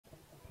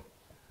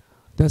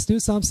There's still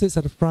some seats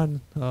at the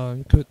front.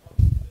 You could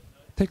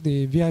take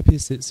the VIP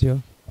seats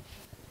here.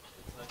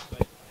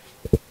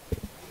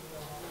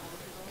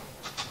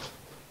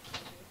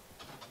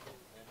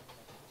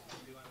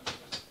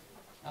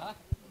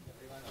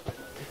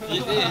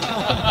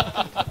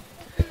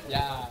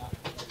 Yeah.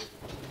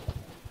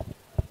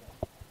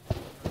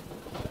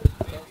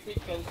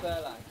 Sit closer,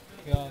 like.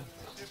 Yeah.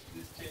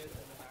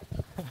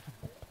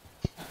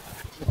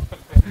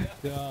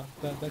 Yeah,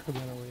 that could be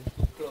another way.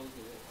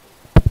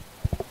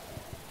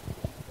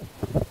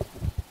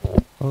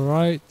 All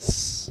right.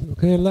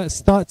 Okay, let's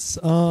start.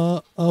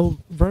 A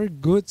very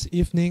good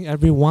evening,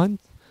 everyone.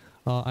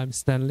 I'm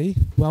Stanley.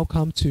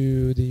 Welcome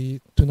to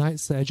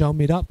tonight's Agile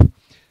Meetup.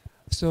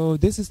 So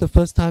this is the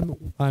first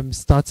time I'm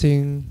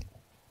starting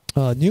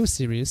a new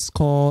series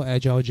called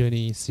Agile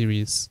Journey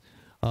series.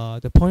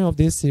 The point of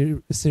this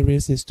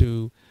series is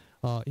to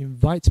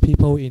invite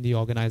people in the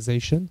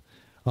organization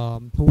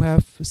who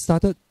have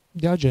started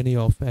their journey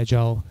of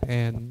Agile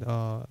and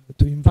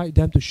to invite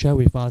them to share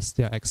with us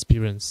their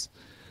experience.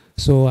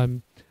 So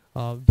I'm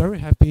very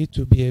happy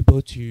to be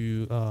able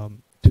to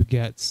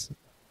get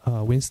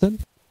Winston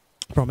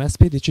from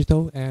SP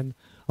Digital, and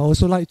I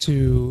also like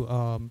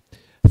to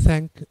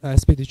thank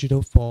SP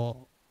Digital for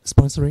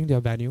sponsoring their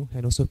venue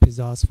and also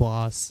pizzas for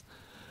us.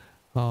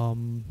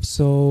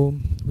 So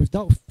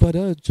without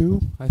further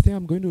ado, I think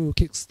I'm going to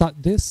kickstart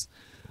this.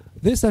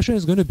 This session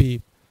is going to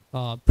be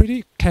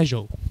pretty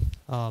casual.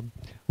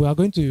 We are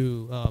going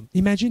to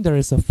imagine there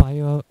is a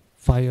fire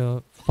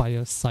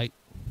site,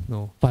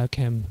 no, fire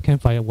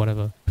campfire,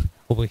 whatever,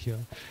 over here.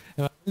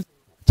 And I'm going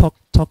to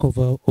talk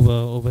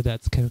over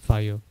that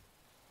campfire.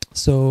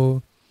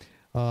 So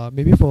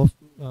maybe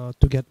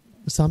to get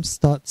some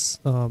starts,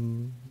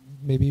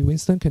 maybe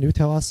Winston, can you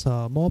tell us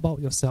more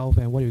about yourself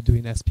and what you do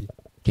in SP?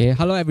 Okay,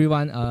 hello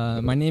everyone.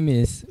 My name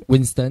is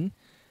Winston.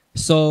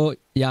 So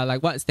yeah,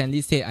 like what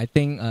Stanley said, I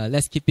think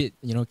let's keep it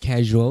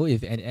casual.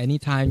 If at any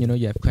time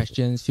you have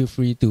questions, feel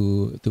free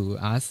to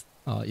ask.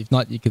 If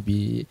not, it could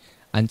be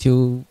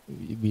until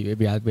we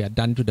are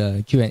done to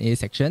the Q&A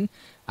section.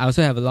 I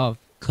also have a lot of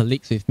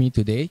colleagues with me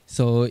today.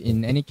 So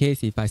in any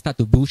case, if I start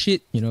to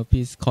bullshit,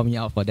 please call me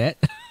out for that.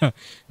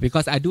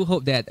 Because I do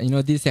hope that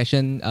this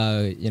session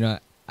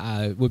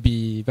will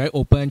be very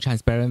open,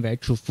 transparent, very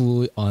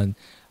truthful on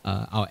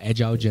our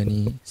agile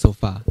journey so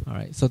far. All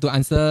right. So to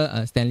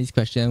answer Stanley's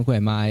question, who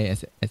am I,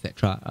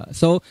 etc.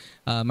 So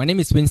my name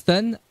is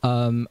Winston.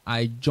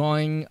 I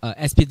joined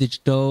SP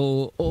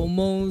Digital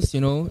almost,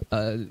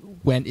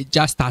 when it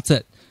just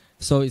started.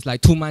 So it's like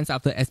 2 months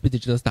after SP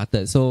Digital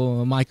started.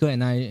 So Michael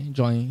and I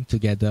joined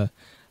together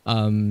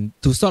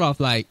to sort of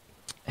like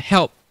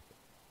help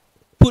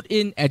put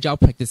in agile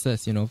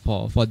practices,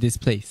 for this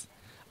place.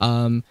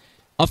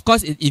 Of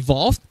course, it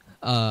evolved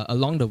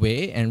along the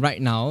way. And right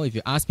now, if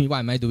you ask me what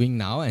am I doing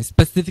now, and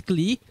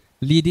specifically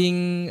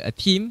leading a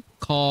team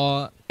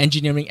called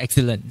Engineering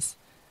Excellence.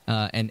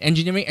 And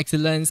Engineering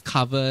Excellence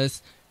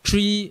covers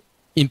 3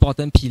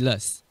 important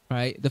pillars.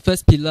 Right? The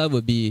first pillar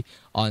would be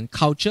on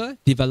culture,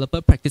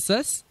 developer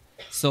practices.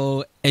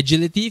 So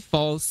agility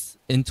falls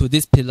into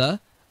this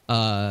pillar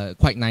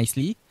quite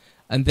nicely.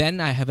 And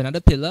then I have another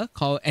pillar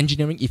called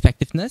engineering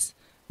effectiveness,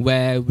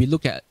 where we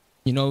look at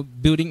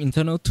building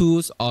internal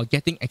tools or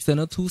getting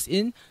external tools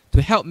in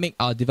to help make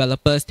our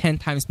developers 10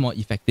 times more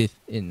effective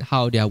in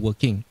how they are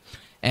working.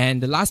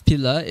 And the last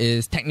pillar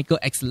is technical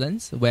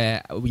excellence,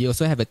 where we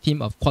also have a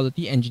team of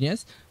quality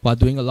engineers who are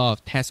doing a lot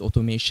of test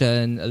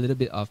automation, a little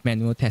bit of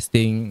manual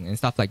testing and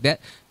stuff like that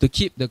to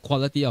keep the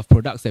quality of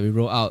products that we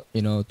roll out,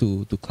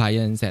 to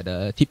clients at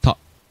a tip-top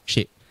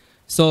shape.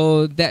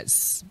 So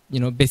that's,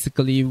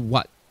 basically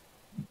what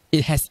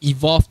it has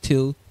evolved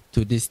to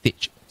this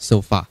stage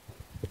so far.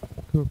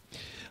 Cool.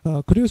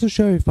 Could you also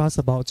share with us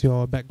about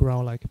your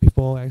background, like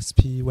before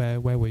XP,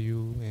 where were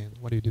you and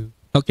what do you do?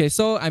 Okay,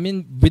 so I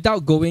mean,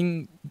 without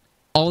going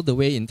all the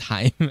way in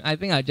time, I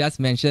think I just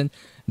mentioned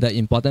the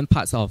important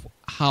parts of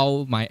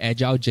how my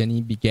agile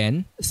journey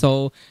began.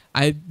 So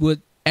I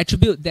would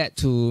attribute that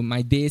to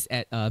my days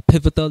at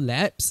Pivotal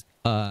Labs.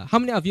 How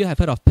many of you have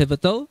heard of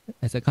Pivotal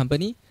as a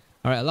company?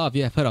 All right, a lot of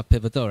you have heard of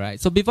Pivotal, right?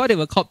 So before they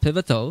were called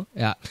Pivotal,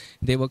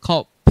 they were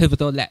called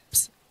Pivotal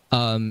Labs.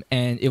 And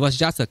it was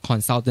just a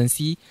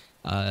consultancy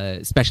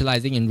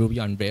specializing in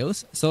Ruby on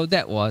Rails. So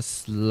that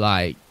was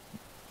like,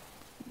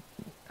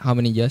 how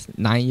many years?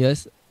 9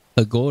 years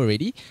ago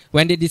already,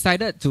 when they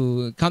decided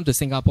to come to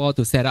Singapore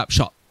to set up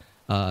shop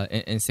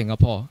in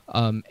Singapore.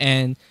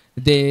 And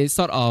they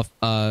sort of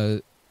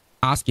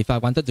asked if I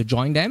wanted to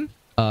join them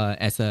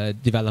as a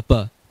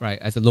developer, right,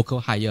 as a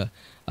local hire,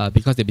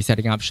 because they'd be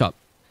setting up shop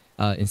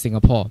in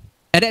Singapore.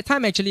 At that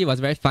time, actually, it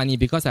was very funny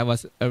because I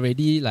was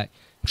already like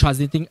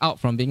transiting out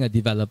from being a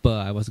developer.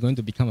 I was going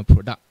to become a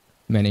product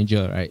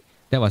manager, right?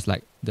 That was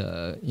like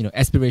the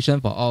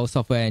aspiration for all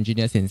software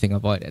engineers in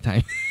Singapore at that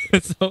time.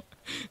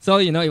 so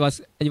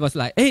it was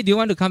like, hey, do you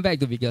want to come back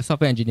to be a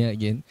software engineer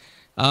again?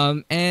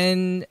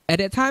 And at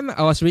that time,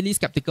 I was really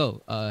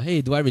skeptical.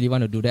 Hey, do I really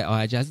want to do that, or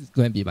I just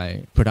go and be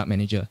my product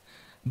manager?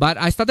 But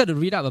I started to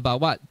read up about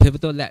what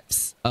Pivotal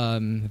Labs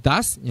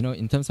does,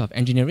 in terms of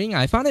engineering.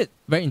 I found it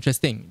very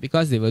interesting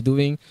because they were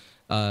doing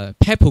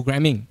pair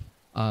programming.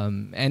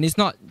 And it's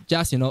not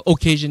just,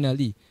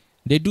 occasionally.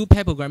 They do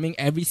pair programming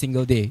every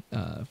single day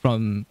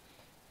from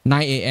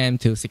 9 a.m.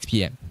 till 6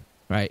 p.m.,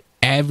 right?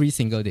 Every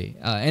single day.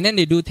 And then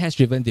they do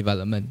test-driven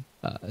development,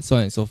 so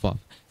on and so forth.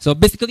 So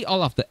basically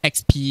all of the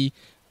XP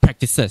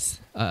practices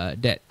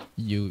that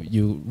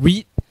you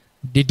read,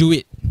 they do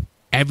it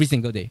every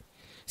single day.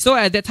 So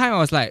at that time I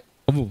was like,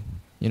 oh,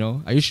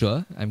 are you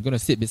sure? I'm going to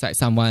sit beside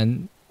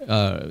someone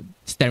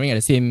staring at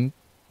the same,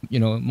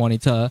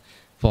 monitor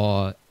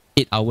for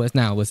 8 hours,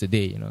 9 hours a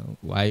day.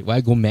 Why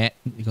I go mad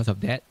because of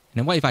that? And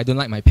then what if I don't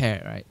like my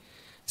pair, right?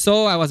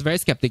 So I was very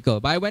skeptical,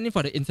 but I went in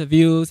for the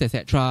interviews,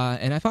 etc.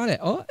 And I found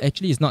that,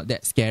 actually it's not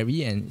that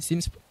scary and it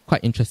seems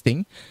quite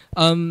interesting.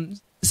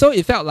 So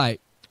it felt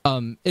like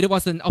it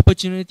was an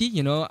opportunity,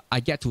 I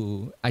get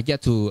to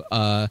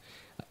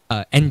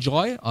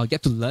enjoy or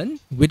get to learn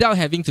without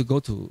having to go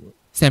to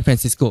San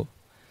Francisco.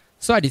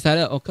 So I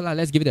decided, okay,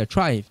 let's give it a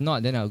try. If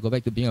not, then I'll go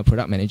back to being a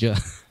product manager.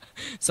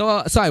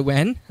 So I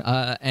went,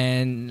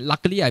 and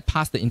luckily I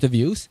passed the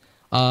interviews.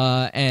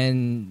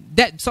 And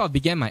that sort of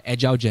began my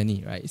agile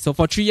journey, right? So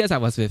for 3 years I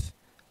was with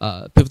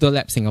Pivotal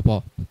Labs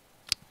Singapore.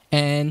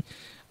 And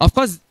of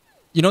course,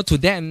 to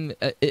them,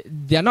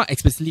 they're not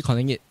explicitly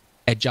calling it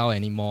agile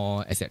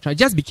anymore, etc. It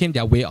just became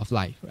their way of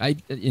life, right?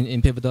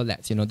 In Pivotal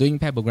Labs, doing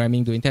pair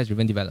programming, doing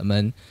test-driven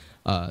development,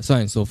 so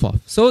on and so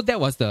forth. So that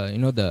was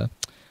the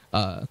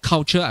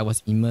culture I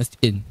was immersed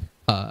in.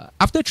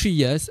 After 3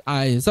 years,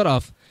 I sort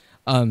of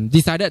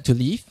decided to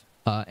leave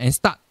and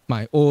start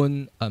my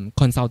own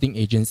consulting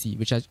agency,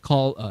 which I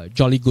call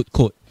Jolly Good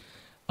Code.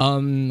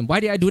 Why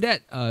did I do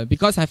that?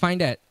 Because I find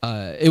that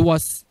it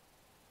was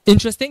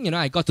interesting.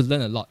 I got to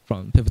learn a lot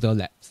from Pivotal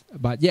Labs.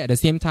 But yeah, at the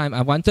same time,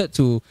 I wanted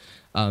to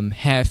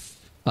have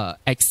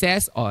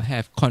access or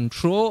have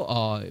control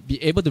or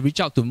be able to reach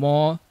out to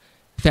more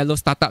fellow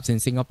startups in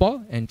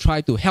Singapore and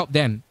try to help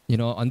them,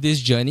 on this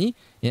journey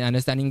in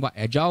understanding what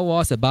Agile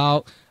was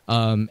about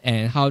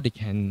and how they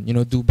can,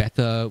 do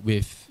better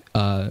with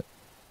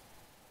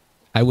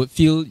I would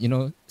feel,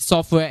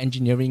 software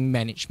engineering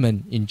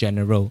management in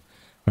general,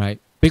 right?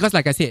 Because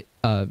like I said,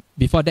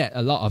 before that,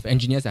 a lot of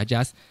engineers are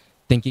just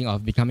thinking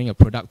of becoming a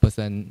product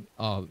person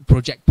or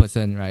project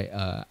person, right?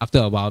 After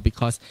a while,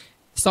 because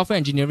software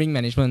engineering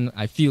management,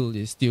 I feel,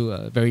 is still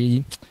a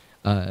very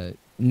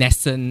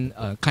nascent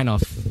kind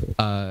of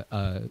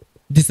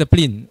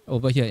discipline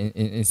over here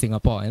in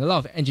Singapore. And a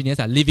lot of engineers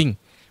are leaving,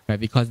 right?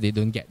 Because they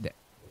don't get that.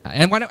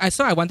 And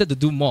I wanted to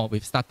do more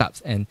with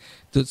startups and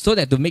so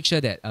that to make sure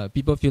that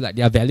people feel like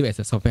they are valued as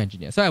a software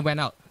engineer. So I went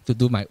out to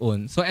do my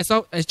own. So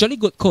as Jolly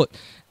Good Code,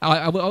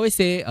 I would always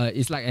say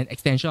it's like an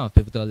extension of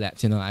Pivotal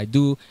Labs. I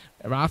do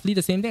roughly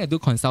the same thing. I do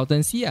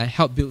consultancy. I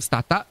help build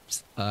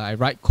startups. I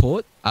write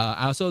code.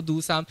 I also do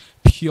some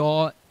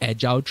pure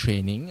agile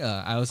training.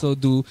 I also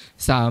do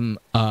some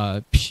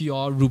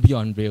pure Ruby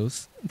on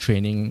Rails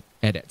training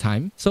at that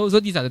time. So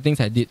these are the things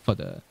I did for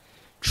the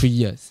 3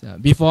 years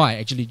before I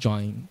actually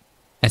joined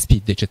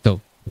SP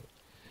Digital.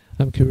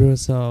 I'm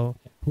curious,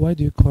 why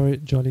do you call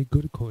it Jolly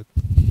Good Code?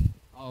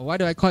 Why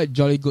do I call it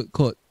Jolly Good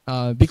Code?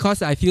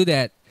 Because I feel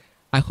that,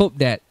 I hope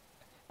that,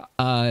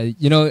 I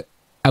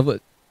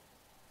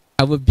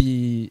would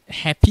be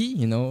happy,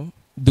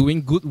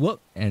 doing good work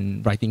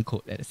and writing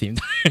code at the same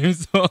time.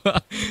 So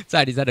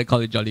I decided to call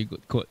it Jolly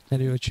Good Code.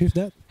 And you achieved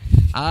that?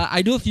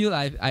 I do feel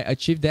I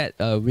achieved that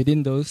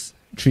within those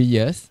 3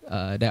 years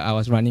that I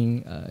was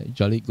running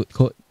Jolly Good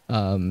Code.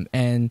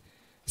 And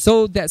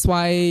so that's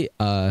why,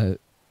 so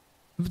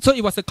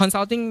it was a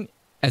consulting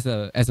as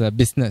a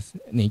business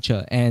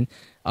nature. And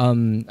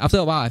after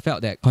a while, I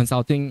felt that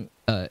consulting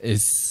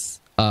has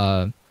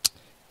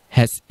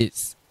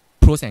its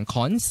pros and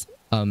cons.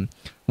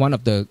 One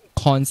of the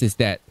cons is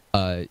that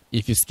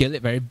if you scale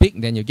it very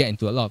big, then you get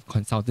into a lot of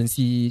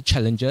consultancy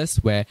challenges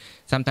where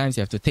sometimes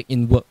you have to take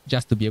in work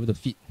just to be able to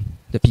feed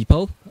the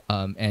people.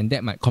 And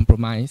that might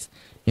compromise,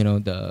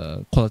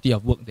 the quality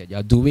of work that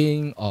you're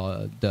doing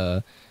or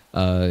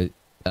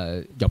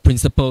your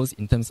principles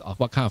in terms of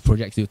what kind of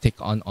projects you take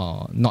on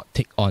or not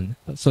take on.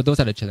 So those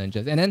are the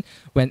challenges. And then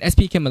when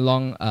SP came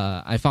along,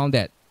 I found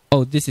that,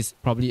 this is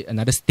probably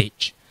another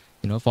stage,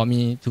 for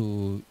me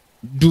to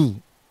do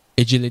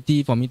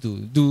agility, for me to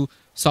do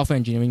software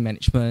engineering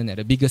management at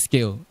a bigger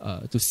scale,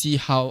 to see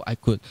how I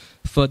could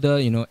further,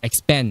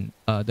 expand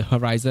the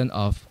horizon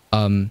of,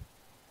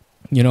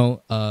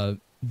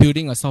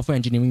 building a software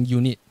engineering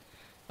unit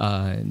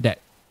that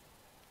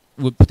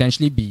would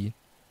potentially be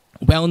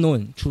well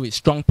known through its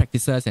strong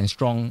practices and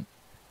strong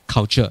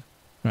culture,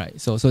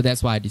 right? So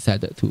that's why I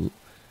decided to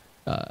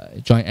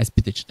join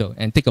SP Digital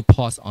and take a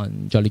pause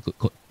on Jolly Good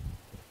Code.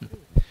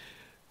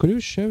 Could you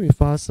share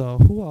with us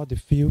who are the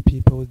few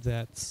people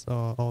that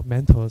or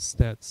mentors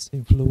that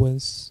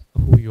influence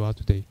who you are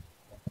today?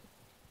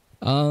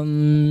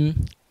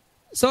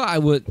 So I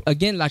would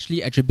again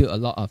largely attribute a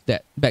lot of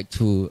that back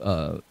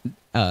to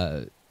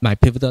my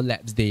Pivotal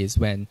Labs days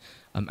when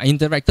I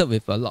interacted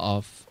with a lot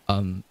of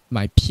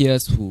my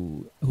peers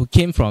who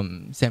came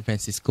from San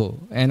Francisco,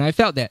 and I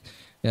felt that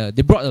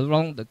they brought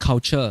along the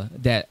culture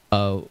that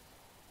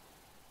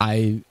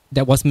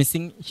that was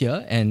missing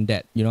here, and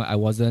that I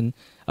wasn't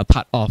a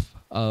part of.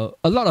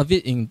 A lot of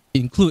it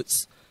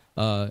includes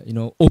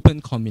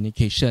open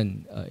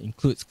communication,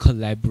 includes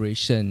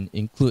collaboration,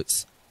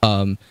 includes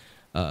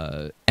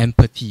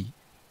empathy,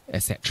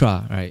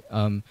 etc. Right?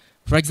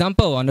 For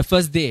example, on the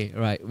first day,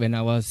 right, when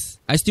I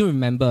still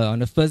remember on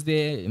the first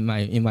day in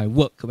my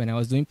work when I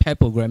was doing pair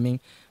programming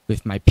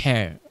with my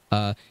pair,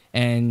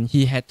 and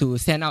he had to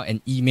send out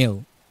an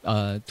email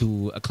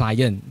to a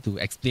client to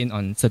explain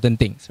on certain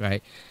things,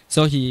 right?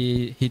 So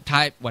he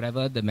typed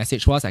whatever the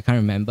message was, I can't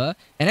remember,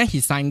 and then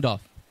he signed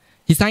off.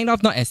 He signed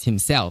off not as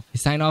himself, he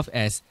signed off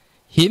as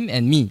him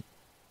and me.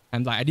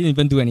 I'm like, I didn't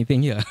even do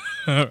anything here,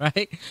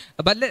 right?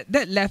 But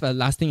that left a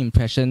lasting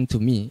impression to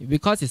me,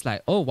 because it's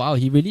like, oh wow,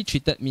 he really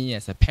treated me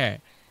as a pair,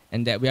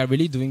 and that we are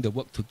really doing the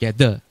work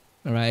together,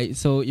 right?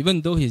 So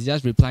even though he's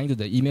just replying to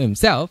the email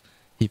himself,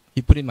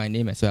 he put in my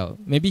name as well.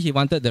 Maybe he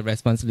wanted the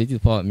responsibility to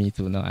forward me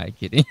too. No, I'm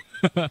kidding.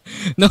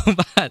 No,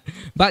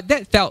 but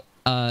that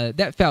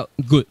felt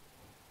good,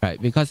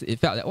 right? Because it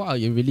felt like, wow,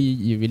 you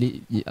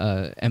really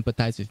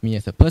empathize with me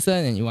as a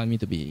person, and you want me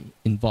to be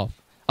involved.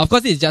 Of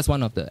course, it's just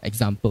one of the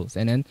examples,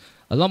 and then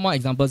a lot more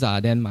examples are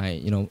then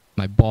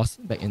my boss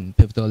back in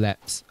Pivotal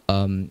Labs,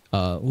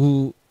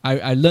 who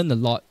I learned a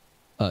lot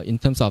in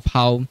terms of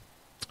how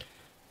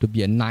to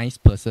be a nice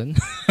person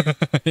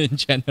in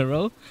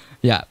general.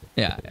 Yeah.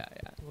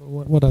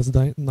 What does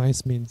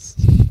nice means?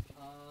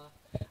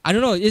 I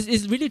don't know.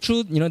 It's really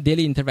true,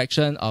 daily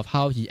interaction of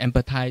how he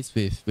empathized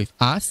with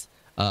us,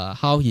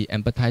 how he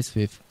empathized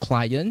with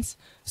clients.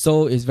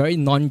 So it's very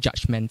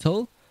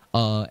non-judgmental,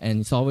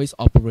 and it's always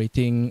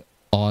operating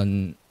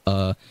on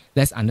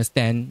let's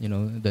understand,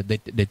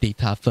 the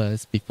data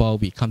first before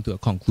we come to a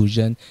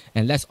conclusion,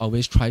 and let's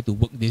always try to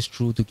work this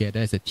through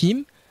together as a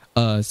team.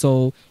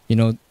 So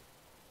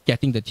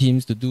getting the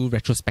teams to do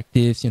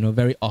retrospectives,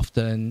 very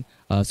often.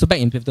 So back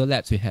in Pivotal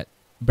Labs, we had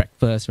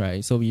breakfast,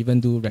 right? So we even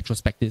do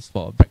retrospectives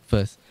for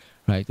breakfast,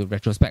 right? To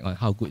retrospect on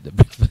how good the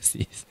breakfast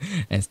is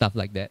and stuff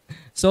like that.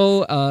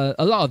 So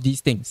a lot of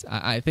these things,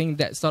 I think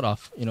that sort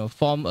of,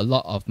 form a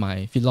lot of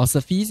my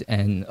philosophies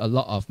and a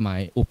lot of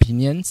my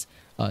opinions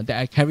that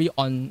I carry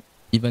on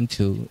even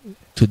to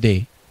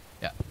today.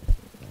 Yeah.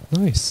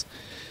 Nice.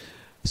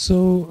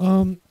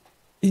 So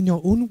in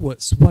your own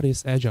words, what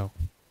is Agile?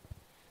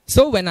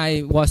 So when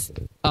I was,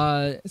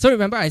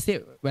 remember I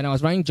said when I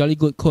was running Jolly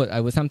Good Code, I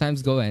would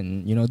sometimes go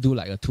and, do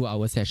like a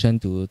 2-hour session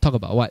to talk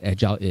about what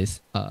Agile is.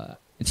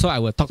 So I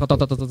would talk. At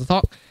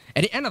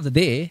the end of the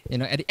day,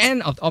 at the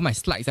end of all my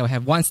slides, I will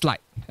have one slide.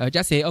 I would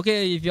just say,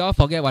 okay, if you all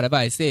forget whatever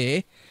I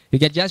say, you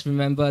can just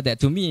remember that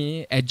to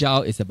me,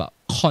 Agile is about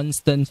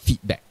constant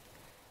feedback,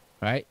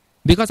 right?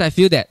 Because I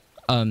feel that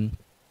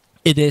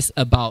it is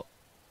about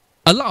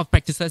a lot of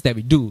practices that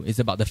we do is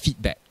about the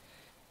feedback.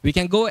 We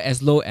can go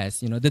as low as,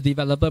 the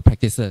developer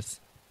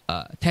practices,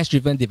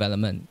 test-driven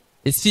development.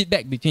 It's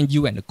feedback between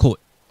you and the code,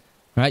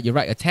 right? You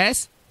write a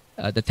test,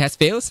 the test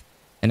fails,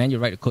 and then you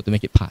write the code to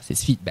make it pass.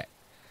 It's feedback.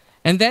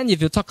 And then if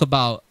you talk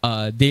about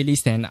daily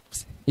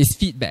stand-ups, it's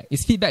feedback.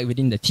 It's feedback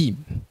within the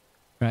team,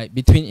 right?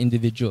 Between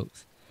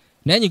individuals.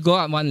 Then you go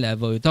up one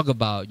level, you talk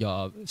about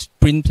your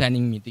sprint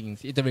planning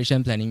meetings,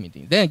 iteration planning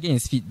meetings. Then again,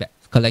 it's feedback,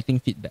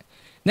 collecting feedback.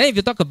 Then if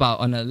you talk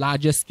about on a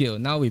larger scale,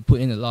 now we put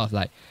in a lot of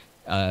like,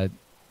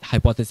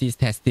 hypothesis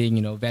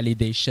testing,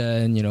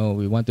 validation,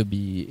 we want to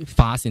be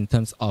fast in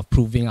terms of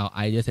proving our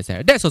ideas,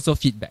 etc. That's also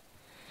feedback.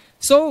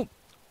 So,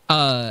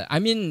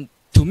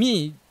 to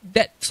me,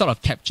 that sort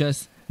of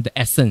captures the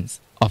essence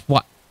of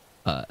what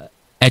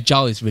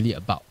Agile is really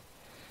about.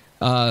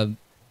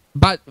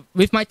 But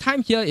with my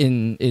time here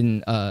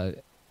in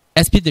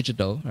SP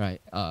Digital,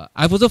 right,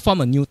 I've also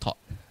formed a new thought.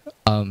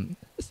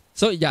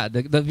 So yeah,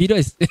 the video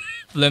is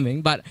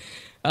filming, but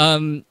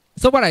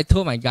so what I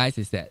told my guys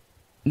is that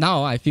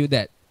now I feel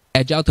that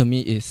Agile to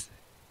me is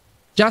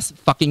just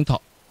fucking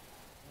talk.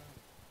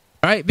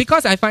 Right?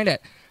 Because I find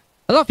that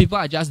a lot of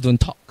people just don't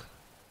talk.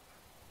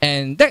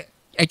 And that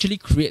actually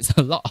creates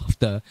a lot of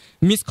the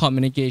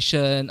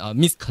miscommunication,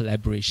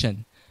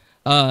 miscollaboration.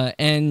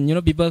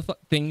 And, people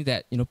think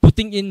that,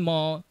 putting in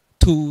more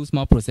tools,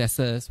 more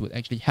processes would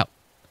actually help.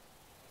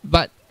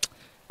 But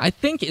I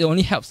think it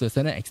only helps to a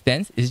certain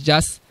extent. It's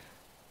just,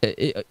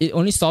 it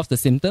only solves the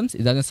symptoms.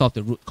 It doesn't solve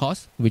the root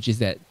cause, which is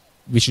that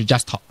we should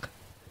just talk.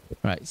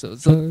 Right, so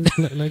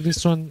like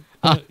this one,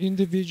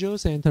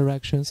 individuals and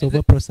interactions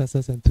over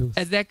processes and tools.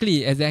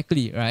 Exactly,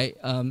 right.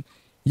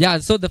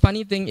 So the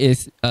funny thing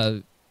is,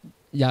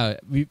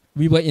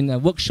 we were in a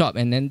workshop,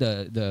 and then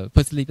the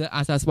facilitator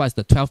asked us what's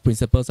the 12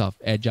 principles of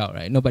Agile,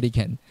 right? Nobody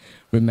can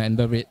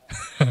remember it,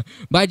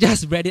 but I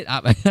just read it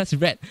up. I just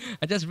read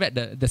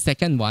the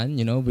second one,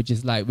 which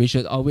is like we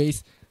should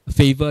always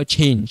favor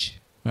change,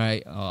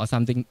 right, or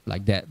something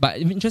like that. But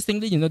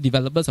interestingly,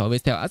 developers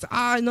always tell us,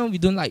 no, we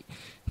don't like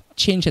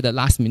change at the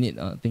last minute,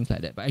 things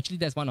like that. But actually,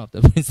 that's one of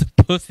the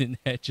principles in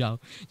Agile.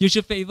 You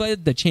should favor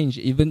the change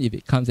even if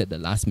it comes at the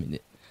last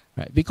minute,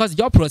 right? Because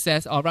your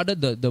process, or rather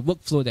the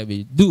workflow that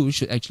we do,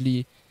 should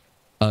actually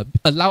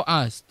allow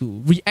us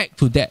to react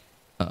to that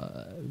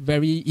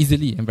very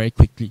easily and very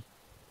quickly.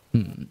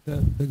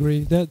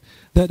 Agree.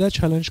 That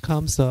challenge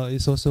comes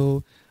is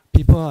also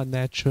people are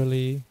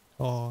naturally,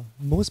 or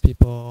most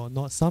people, or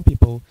not some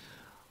people,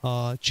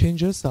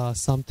 changes are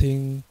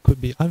something could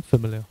be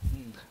unfamiliar.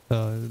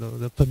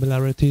 The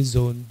familiarity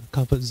zone,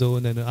 comfort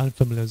zone, and the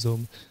unfamiliar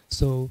zone.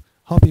 So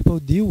how people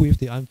deal with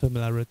the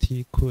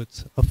unfamiliarity could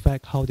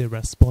affect how they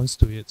respond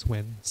to it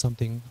when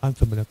something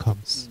unfamiliar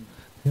comes.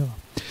 Yeah.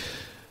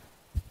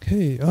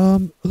 Okay.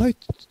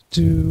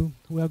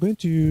 We are going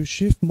to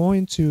shift more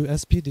into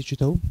SP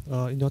Digital.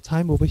 In your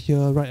time over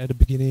here, right at the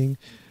beginning,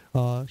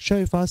 share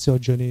with us your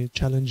journey,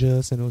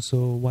 challenges, and also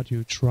what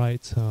you tried,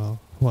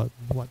 what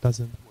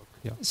doesn't work.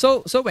 Yeah.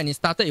 So when it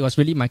started, it was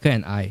really Michael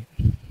and I,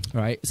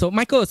 right? So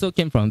Michael also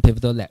came from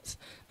Pivotal Labs,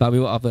 but we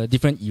were of a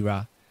different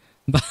era.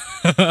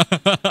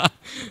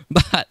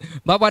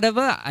 But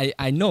whatever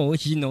I know,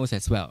 he knows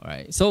as well,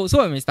 right? So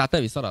when we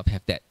started, we sort of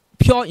have that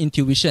pure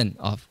intuition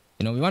of,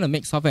 we want to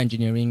make software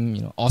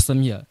engineering,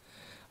 awesome here.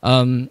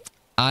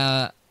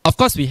 Of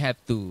course, we have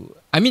to.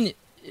 I mean,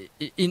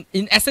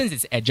 in essence,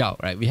 it's agile,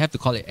 right? We have to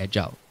call it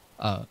agile.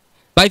 But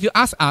if you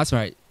ask us,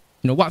 right,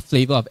 what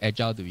flavor of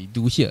agile do we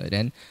do here?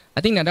 Then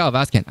I think neither of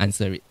us can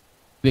answer it,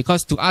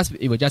 because to us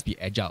it will just be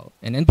agile,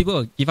 and then people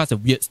will give us a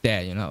weird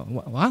stare.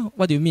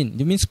 What do you mean? Do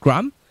you mean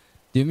Scrum?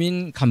 Do you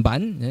mean Kanban?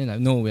 And then like,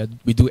 no,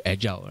 we do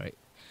agile, right?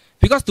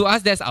 Because to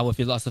us, that's our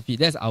philosophy.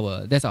 That's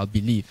our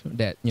belief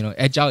that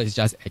agile is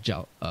just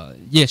agile.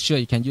 Yes, sure,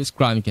 you can use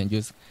Scrum, you can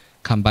use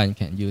Kanban, you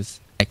can use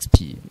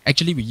XP.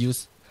 Actually, we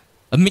use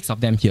a mix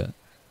of them here.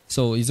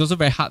 So it's also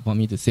very hard for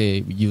me to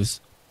say we use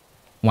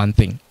one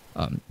thing.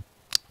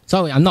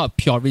 So I'm not a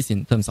purist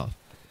in terms of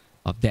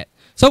that.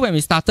 So when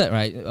we started,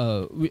 right,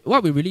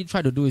 what we really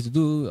try to do is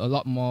do a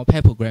lot more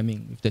pair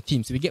programming with the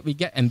teams. We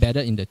get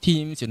embedded in the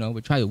teams.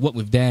 We try to work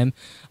with them.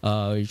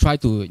 We try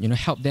to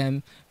help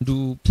them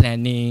do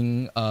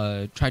planning.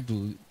 Try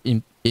to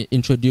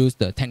introduce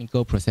the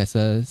technical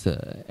processes,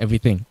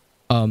 everything.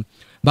 But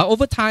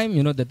over time,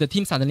 the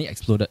team suddenly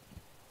exploded.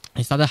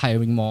 I started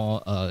hiring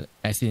more,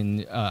 as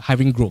in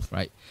hiring growth,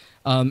 right?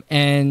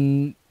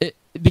 And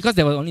because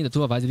there were only the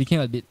two of us, it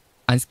became a bit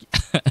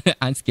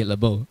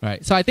unscalable,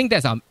 right? So I think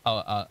that's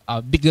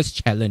our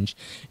biggest challenge.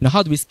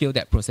 How do we scale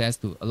that process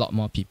to a lot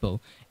more people?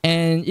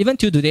 And even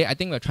till today, I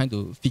think we're trying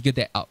to figure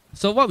that out.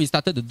 So what we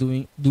started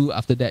to do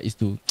after that is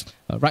to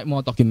write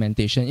more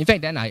documentation. In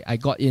fact, then I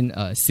got in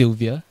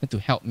Sylvia to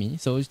help me.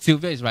 So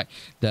Sylvia is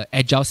the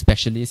agile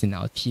specialist in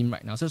our team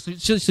right now. So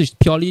she's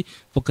purely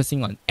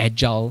focusing on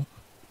agile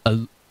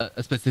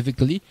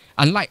specifically.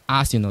 Unlike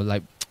us,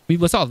 we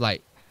were sort of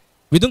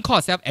we don't call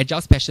ourselves agile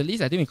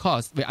specialists. I think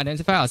we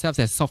identify ourselves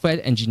as software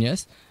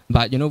engineers,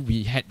 but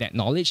we had that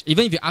knowledge.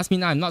 Even if you ask me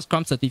now, I'm not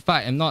Scrum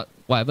certified, I'm not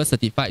whatever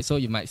certified, so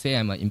you might say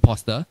I'm an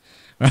imposter,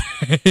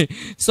 right?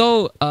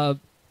 So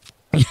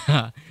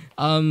yeah,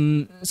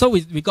 so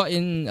we got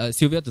in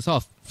Sylvia to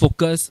sort of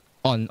focus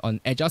on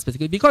agile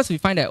specifically, because we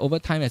find that over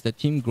time as the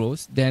team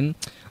grows, then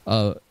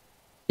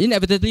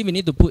inevitably we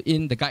need to put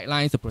in the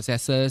guidelines, the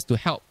processes to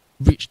help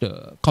bridge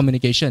the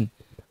communication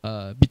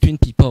between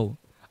people.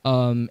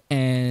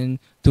 And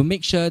to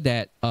make sure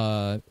that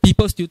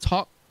people still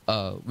talk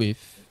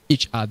with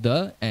each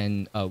other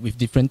and with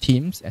different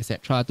teams,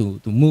 etc., to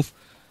move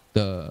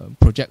the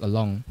project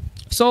along.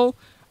 So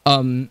I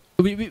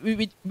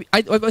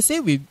would say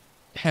we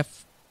try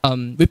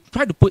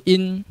to put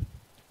in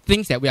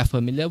things that we are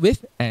familiar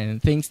with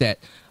and things that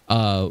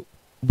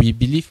we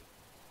believe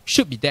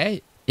should be there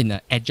in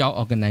an agile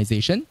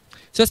organization.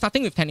 So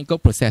starting with technical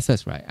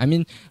processes, right? I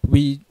mean,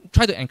 we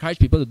try to encourage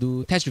people to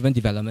do test-driven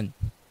development.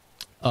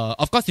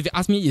 Of course, if you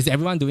ask me, is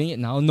everyone doing it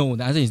now? No,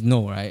 the answer is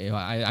no, right?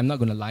 I'm not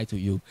going to lie to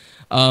you.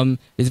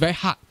 It's very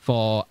hard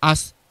for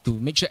us to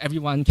make sure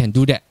everyone can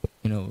do that,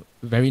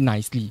 very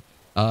nicely.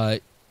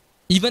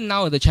 Even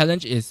now, the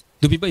challenge is,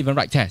 do people even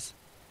write tests?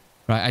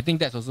 Right? I think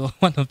that's also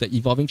one of the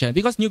evolving challenges,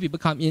 because new people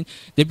come in,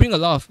 they bring a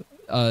lot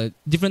of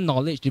different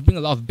knowledge, they bring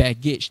a lot of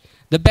baggage.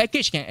 The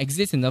baggage can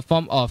exist in the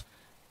form of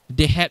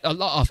they had a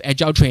lot of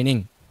agile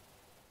training,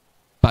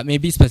 but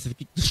maybe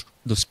specific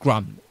to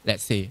Scrum,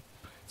 let's say.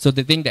 So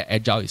they think that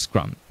agile is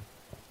Scrum,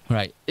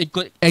 right? It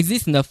could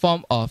exist in the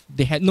form of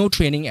they had no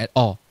training at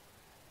all,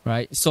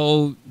 right?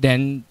 So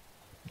then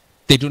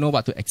they don't know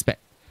what to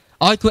expect.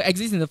 Or it could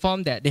exist in the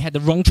form that they had the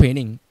wrong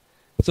training.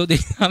 So they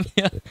come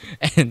here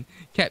and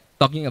kept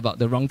talking about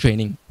the wrong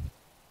training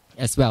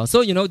as well.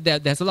 So,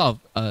 there's a lot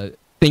of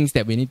things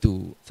that we need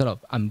to sort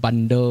of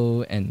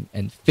unbundle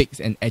and fix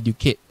and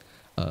educate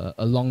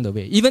along the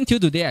way. Even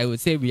till today, I would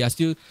say we are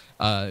still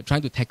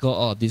trying to tackle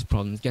all of these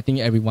problems, getting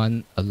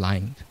everyone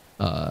aligned.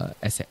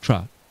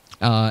 Etc.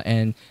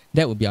 And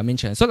that would be our main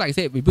challenge. So like I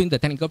said, we put in the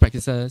technical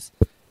practices.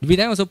 We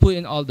then also put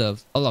in all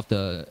of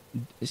the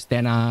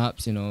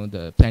stand-ups,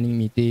 the planning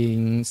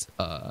meetings,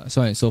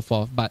 so on and so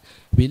forth. But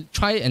we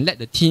try and let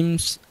the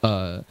teams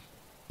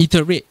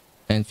iterate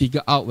and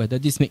figure out whether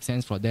this makes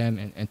sense for them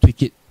and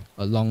tweak it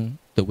along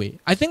the way.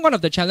 I think one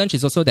of the challenges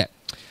is also that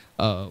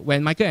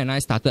when Michael and I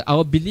started,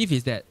 our belief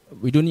is that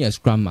we don't need a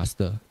Scrum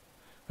Master,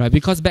 right?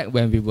 Because back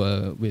when we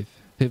were with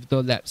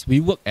Pivotal Labs, we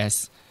work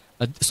as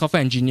a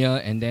software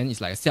engineer, and then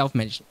it's like a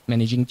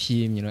self-managing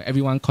team. You know,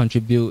 everyone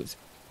contributes.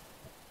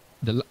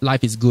 The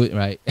life is good,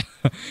 right?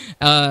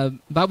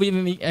 But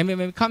when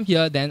we come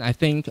here, then I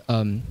think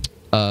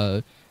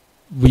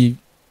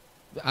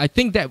I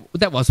think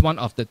that was one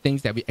of the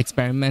things that we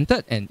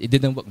experimented, and it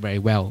didn't work very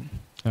well.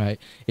 Right?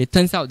 It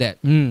turns out that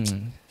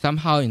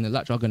somehow in a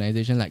large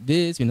organization like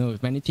this, you know,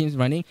 with many teams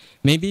running,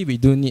 maybe we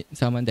do need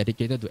someone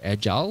dedicated to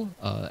Agile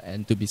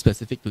and to be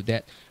specific to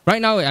that.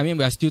 Right now, I mean,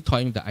 we are still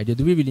toying with the idea: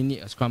 do we really need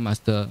a Scrum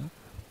Master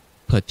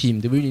per team?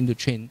 Do we really need to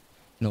train,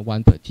 you know,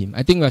 one per team?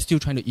 I think we are still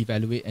trying to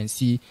evaluate and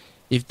see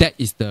if that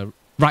is the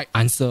right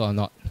answer or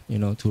not, you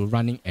know, to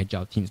running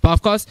Agile teams. But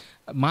of course,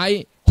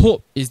 my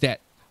hope is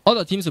that all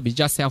the teams will be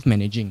just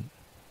self-managing,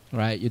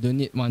 right? You don't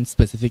need one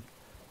specific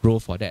role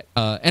for that.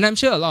 And I'm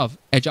sure a lot of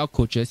Agile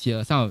coaches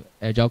here, some of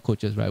Agile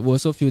coaches, right, will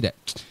also feel that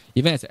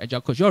even as an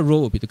Agile coach, your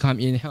role will be to come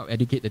in, help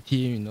educate the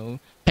team, you know,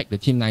 pack the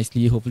team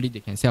nicely. Hopefully they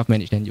can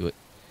self-manage, then you would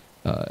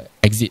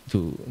exit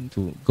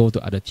to go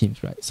to other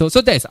teams, right? So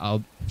that is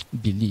our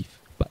belief.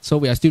 But so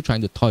we are still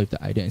trying to toy with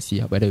the idea and see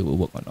whether it will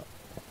work or not.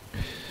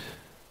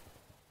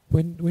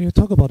 When you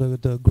talk about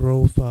the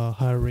growth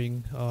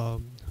hiring,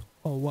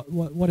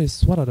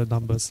 what are the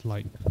numbers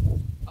like?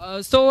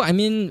 So I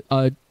mean,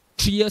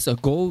 3 years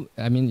ago,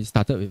 I mean, it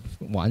started with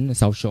one,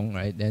 Shaoxiong,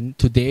 right? Then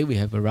today we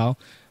have around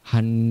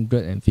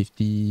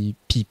 150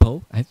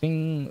 people. I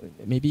think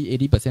maybe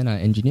 80% are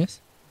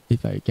engineers,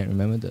 if I can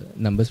remember the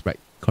numbers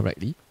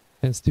correctly.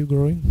 And still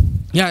growing?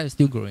 Yeah, it's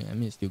still growing. I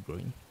mean, it's still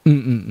growing.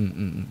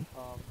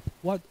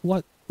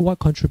 What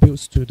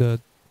contributes to the?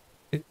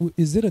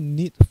 Is it a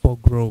need for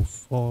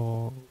growth,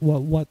 or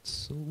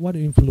what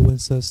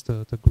influences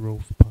the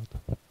growth part?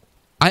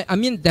 I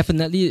mean,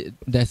 definitely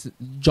there's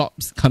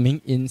jobs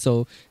coming in,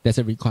 so there's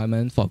a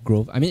requirement for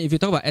growth. I mean, if you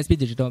talk about SB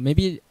Digital,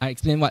 maybe I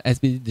explain what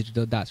SB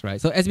Digital does, right?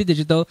 So SB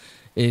Digital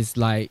is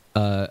like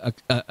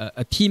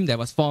a team that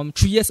was formed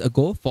 3 years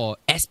ago for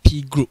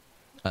SP Group.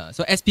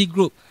 So SP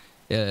Group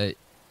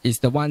is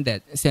the one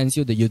that sends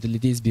you the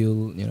utilities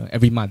bill, you know,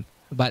 every month.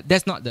 But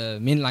that's not the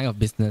main line of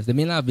business. The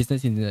main line of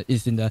business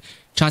is in the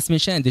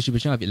transmission and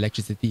distribution of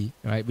electricity,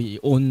 right? We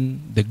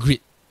own the grid.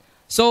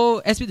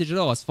 So SP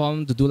Digital was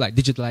formed to do like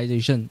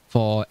digitalization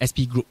for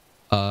SP Group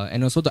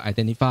and also to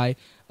identify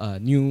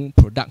new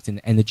products in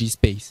the energy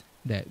space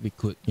that we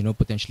could, you know,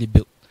 potentially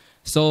build.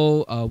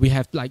 So we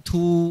have like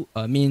two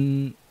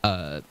main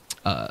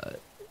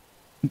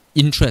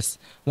interests.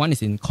 One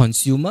is in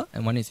consumer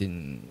and one is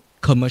in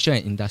commercial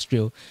and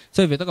industrial.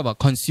 So if you talk about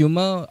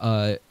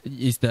consumer,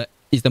 is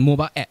the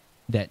mobile app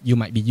that you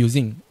might be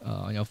using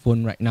on your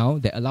phone right now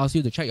that allows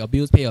you to check your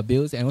bills, pay your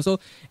bills, and also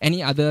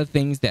any other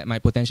things that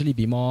might potentially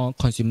be more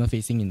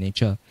consumer-facing in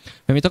nature.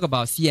 When we talk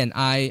about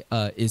C&I,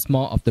 it's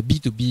more of the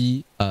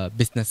B2B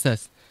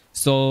businesses.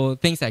 So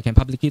things that I can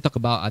publicly talk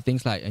about are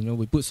things like, you know,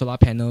 we put solar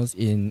panels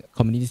in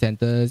community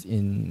centers,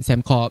 in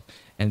Sembcorp,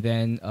 and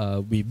then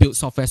we build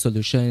software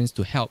solutions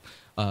to help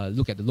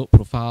look at the load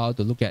profile,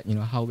 to look at, you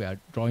know, how we are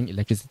drawing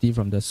electricity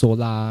from the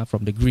solar,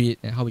 from the grid,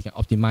 and how we can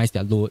optimize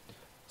their load,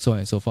 so on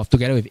and so forth,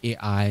 together with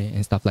AI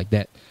and stuff like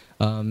that.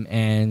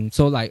 And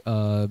so like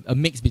a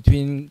mix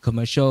between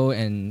commercial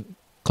and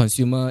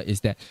consumer is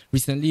that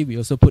recently we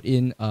also put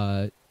in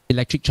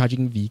electric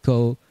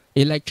vehicle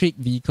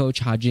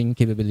charging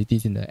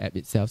capabilities in the app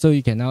itself. So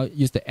you can now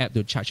use the app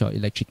to charge your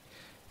electric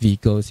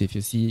vehicles if you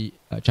see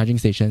charging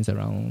stations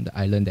around the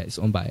island that is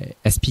owned by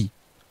SP,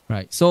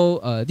 right?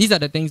 So these are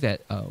the things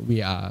that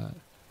we are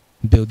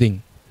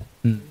building.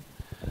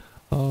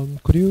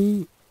 Could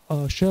you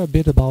share a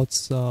bit about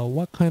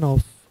what kind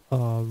of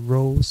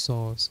roles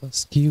or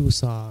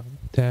skills are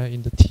there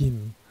in the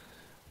team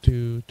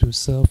to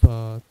serve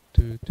to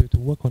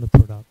work on the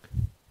product?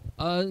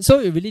 So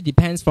it really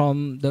depends.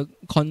 From the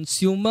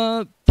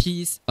consumer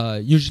piece,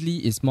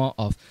 usually is more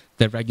of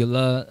the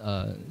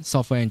regular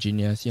software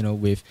engineers, you know,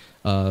 with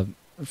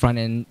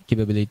front-end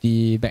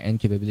capability, back-end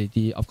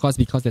capability. Of course,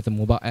 because there's a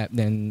mobile app,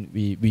 then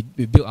we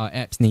build our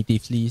apps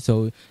natively,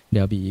 so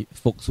there'll be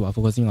folks who are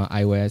focusing on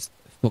iOS,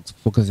 folks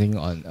focusing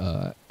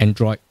on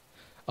Android.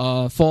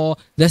 For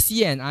the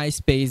C&I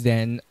space,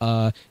 then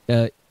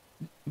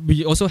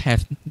we also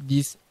have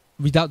these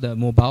without the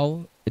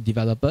mobile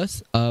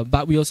developers,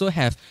 but we also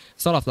have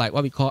sort of like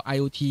what we call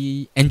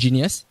IoT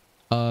engineers,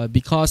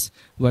 because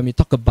when we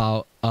talk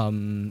about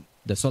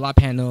the solar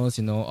panels,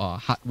 you know, or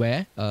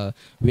hardware,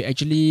 we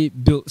actually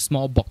build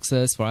small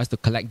boxes for us to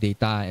collect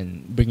data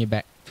and bring it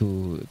back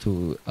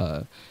to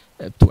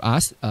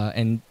us,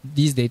 and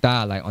these data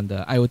are like on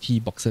the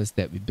IoT boxes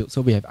that we built.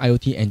 So we have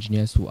IoT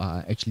engineers who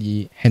are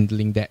actually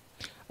handling that,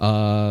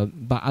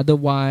 but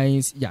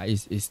otherwise, yeah,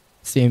 it's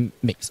same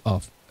mix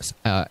of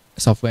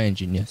software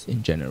engineers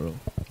in general.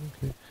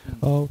 Okay.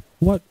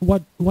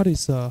 What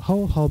is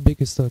how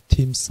big is the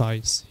team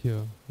size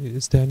here?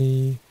 Is there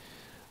any?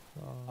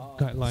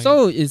 guideline?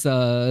 So it's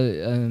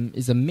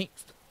a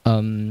mix.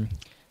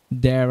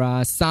 There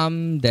are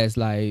some there's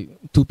like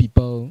 2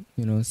 people,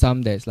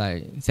 some there's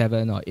like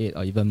 7 or 8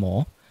 or even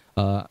more.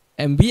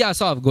 And we are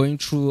sort of going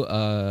through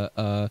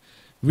a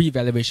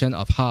reevaluation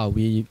of how are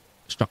we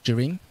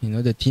structuring,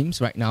 the teams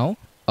right now.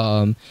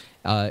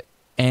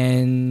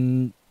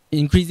 And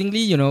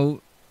increasingly,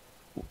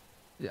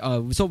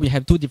 so we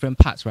have 2 different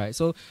parts, right?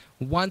 So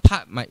one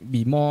part might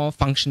be more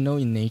functional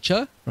in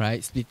nature,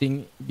 right?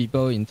 Splitting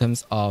people in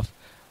terms of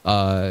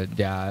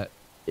their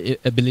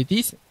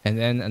abilities, and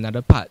then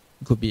another part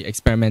could be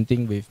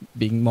experimenting with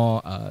being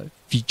more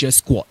feature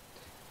squad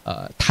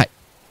type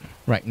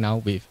right now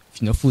with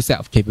full set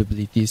of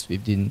capabilities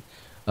within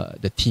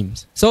the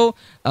teams. So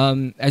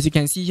as you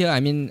can see here,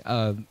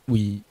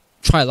 we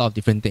try a lot of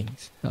different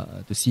things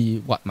to see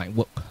what might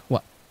work,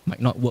 what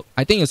might not work.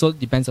 I think it also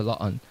depends a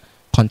lot on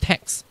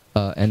context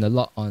and a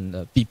lot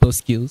on people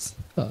skills,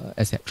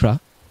 etc.,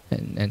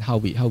 and how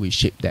we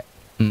shape that.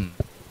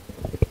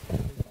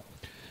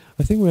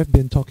 I think we have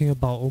been talking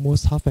about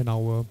almost half an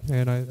hour,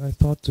 and I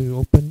thought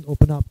to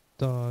open up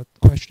the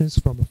questions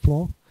from the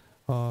floor.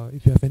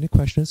 If you have any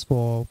questions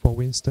for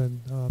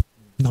Winston,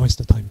 now is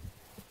the time.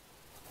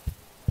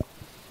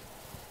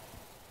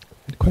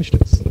 Any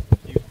questions? Do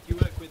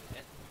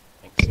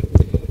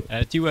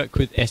you work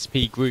with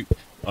SP Group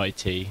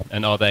IT,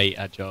 and are they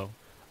agile?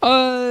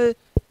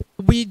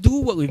 We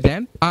do work with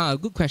them.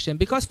 Good question.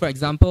 Because, for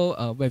example,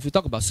 if we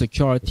talk about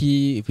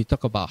security, if we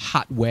talk about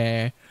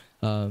hardware,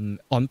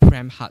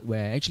 on-prem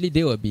hardware, actually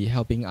they will be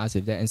helping us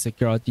with that, and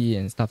security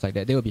and stuff like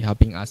that, they will be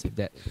helping us with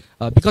that.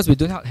 Because we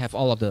do not have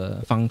all of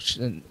the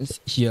functions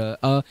here.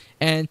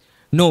 And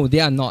no, they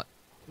are not.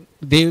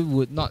 They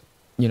would not,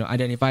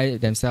 identify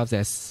themselves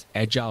as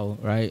agile,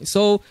 right?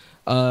 So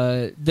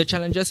the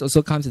challenges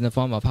also comes in the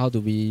form of how do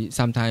we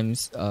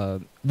sometimes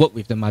work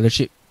with the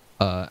mothership.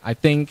 I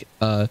think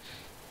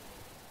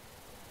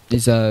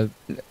it's a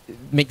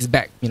mixed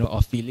bag,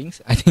 of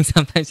feelings. I think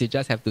sometimes you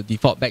just have to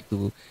default back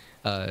to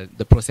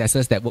the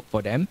processes that work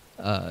for them,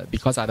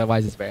 because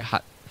otherwise it's very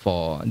hard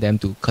for them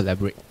to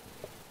collaborate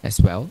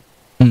as well.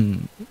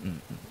 That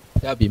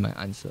would be my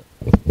answer.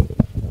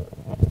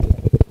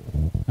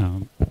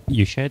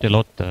 You shared a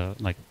lot,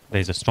 like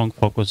there's a strong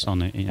focus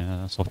on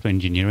software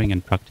engineering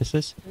and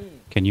practices.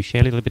 Can you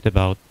share a little bit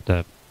about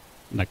the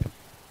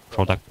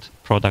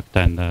product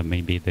and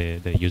maybe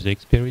the user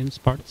experience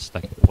parts?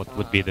 Like what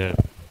would be the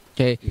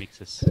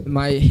mixes?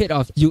 My head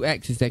of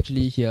UX is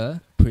actually here,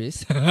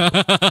 Chris.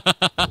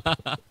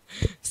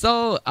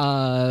 So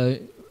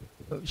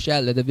share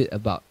a little bit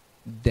about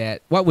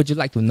that. What would you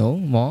like to know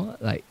more?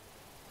 Like,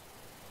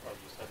 well,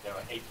 you said there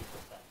are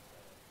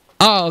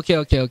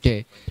 80%.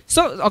 Okay.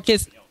 So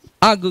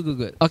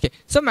good. Okay,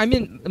 so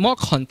more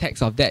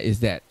context of that is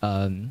that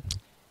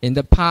in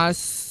the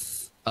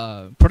past,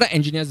 product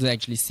engineers will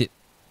actually sit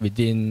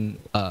within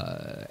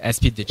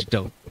SP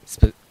Digital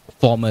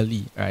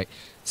formally, right?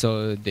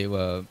 So they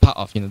were part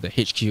of the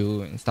HQ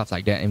and stuff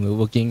like that, and we were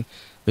working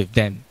with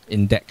them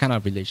in that kind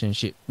of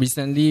relationship.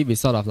 Recently, we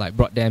sort of like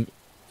brought them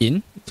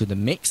in to the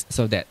mix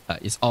so that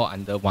it's all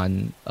under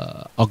one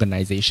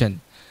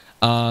organization,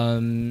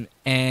 and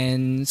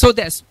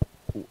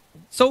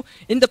so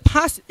in the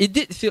past it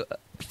did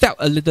felt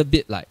a little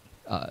bit like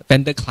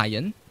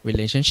vendor-client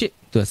relationship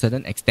to a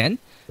certain extent.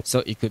 So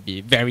it could be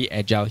very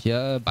agile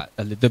here, but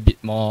a little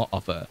bit more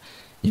of a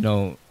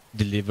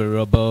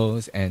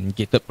deliverables and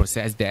gated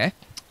process there.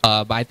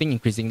 But I think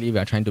increasingly we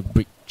are trying to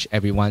bridge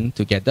everyone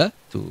together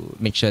to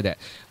make sure that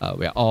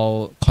we are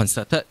all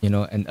concerted,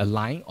 and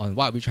aligned on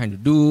what we're trying to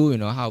do,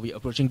 how we're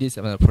approaching this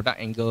from a product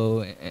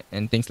angle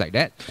and things like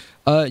that.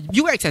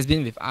 UX has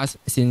been with us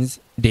since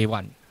day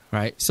one,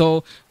 right?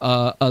 So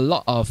a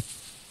lot of,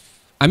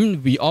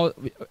 we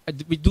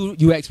do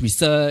UX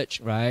research,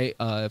 right?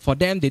 For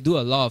them, they do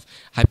a lot of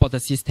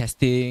hypothesis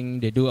testing.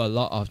 They do a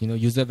lot of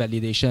user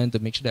validation to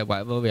make sure that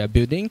whatever we are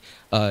building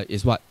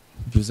is what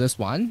users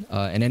want,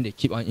 and then they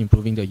keep on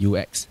improving the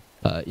UX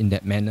in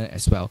that manner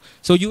as well.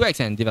 So UX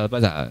and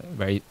developers are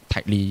very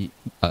tightly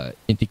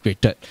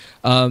integrated.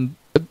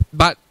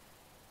 But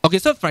okay,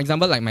 so for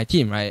example, like my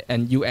team, right,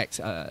 and UX.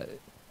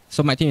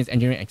 So my team is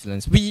engineering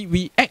excellence.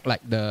 We act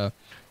like the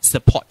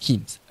support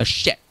teams, a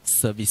shared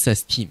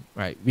services team,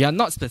 right? We are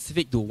not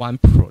specific to one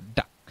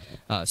product.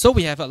 So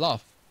we have a lot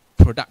of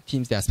product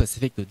teams that are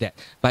specific to that.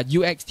 But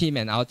UX team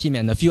and our team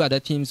and a few other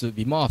teams would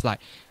be more of like,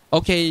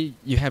 okay,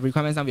 you have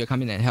requirements now, we'll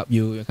come in and help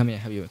you, we'll come in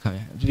and help you, we'll come in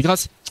and help you.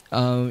 Because,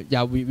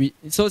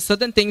 so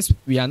certain things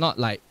we are not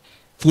like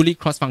fully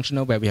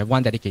cross-functional where we have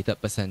one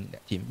dedicated person in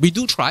that team. We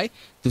do try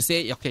to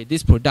say, okay,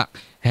 this product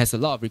has a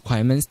lot of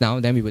requirements now,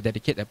 then we will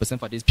dedicate that person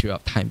for this period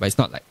of time. But it's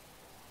not like,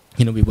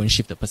 we won't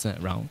shift the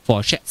person around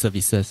for shared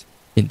services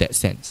in that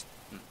sense.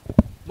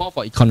 More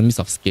for economies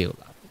of scale.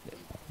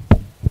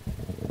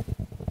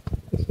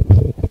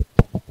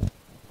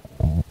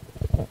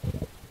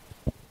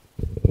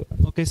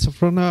 Okay, so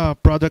from a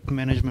product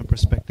management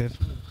perspective,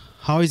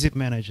 how is it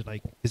managed?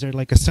 Like, is there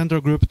like a central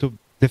group to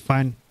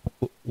define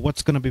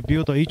what's going to be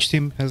built, or each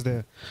team has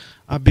the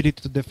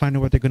ability to define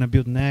what they're going to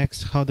build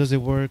next? How does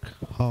it work?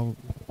 How?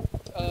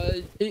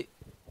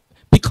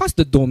 Because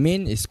the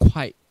domain is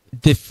quite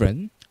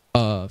different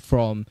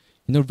from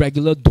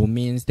regular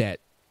domains that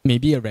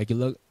maybe a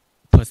regular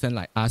person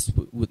like us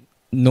would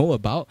know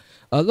about.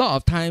 A lot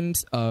of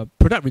times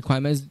product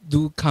requirements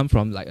do come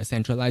from like a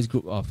centralized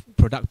group of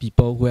product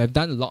people who have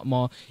done a lot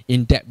more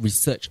in-depth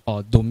research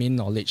or domain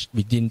knowledge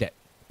within that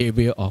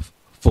area of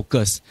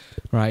focus,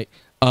 right?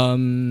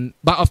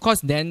 But of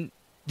course then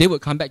they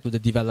would come back to the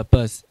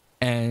developers,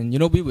 and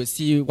we would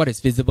see what is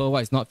feasible,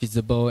 what is not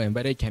feasible, and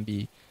whether it can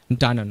be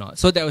done or not.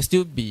 So there will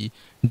still be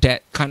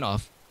that kind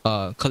of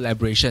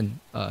collaboration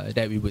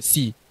that we would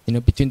see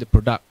between the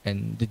product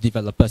and the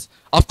developers.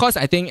 Of course,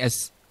 I think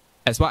as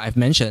what I've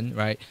mentioned,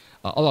 right,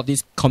 all of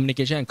this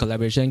communication and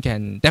collaboration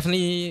can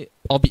definitely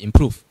all be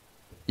improved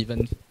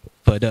even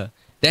further.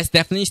 There's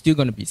definitely still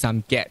going to be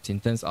some gaps in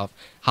terms of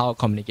how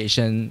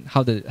communication,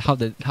 how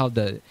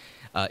the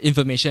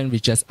information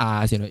reaches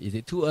us. Is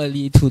it too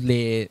early, too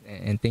late,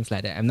 and things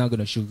like that. I'm not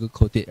going to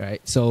sugarcoat it,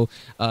 right? So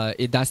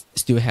it does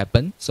still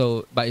happen.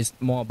 So, but it's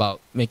more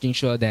about making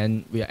sure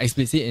then we are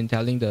explicit in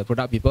telling the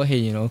product people,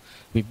 hey,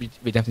 we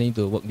definitely need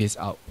to work this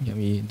out. Can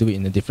we do it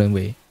in a different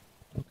way?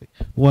 Okay.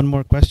 One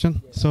more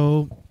question.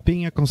 So,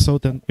 being a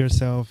consultant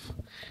yourself,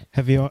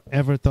 have you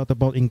ever thought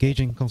about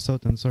engaging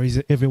consultants, or is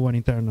it everyone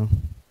internal?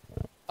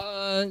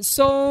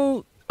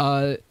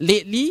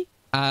 Lately,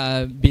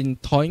 I've been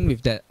toying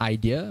with that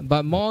idea,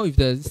 but more with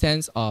the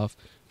sense of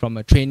from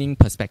a training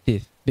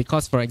perspective.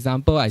 Because, for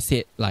example, I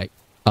said like,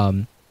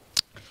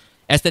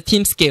 as the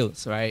team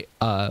scales, right,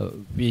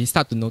 we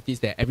start to notice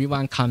that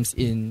everyone comes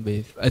in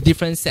with a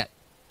different set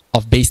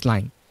of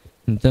baseline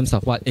in terms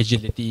of what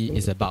agility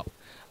is about.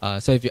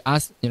 So if you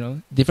ask,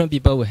 different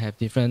people will have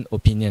different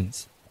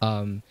opinions.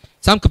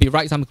 Some could be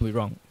right, some could be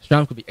wrong.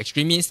 Some could be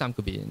extremist, some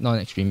could be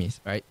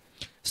non-extremist, right?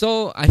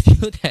 So I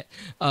feel that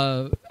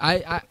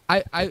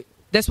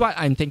that's what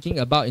I'm thinking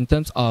about in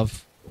terms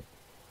of,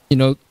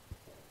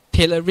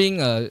 tailoring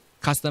a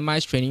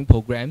customized training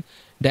program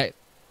that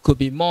could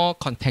be more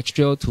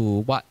contextual to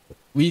what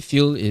we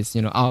feel is,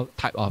 our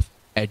type of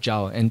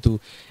agile, and to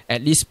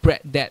at least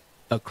spread that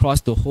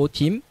across the whole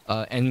team,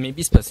 and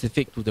maybe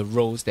specific to the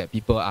roles that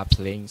people are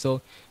playing.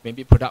 So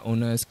maybe product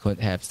owners could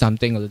have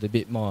something a little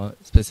bit more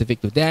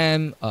specific to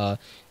them.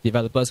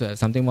 Developers will have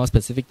something more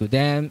specific to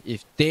them.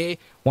 If they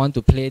want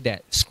to play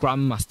that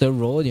Scrum Master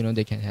role,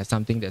 they can have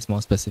something that's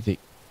more specific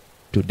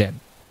to them.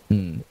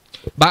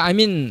 But I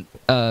mean,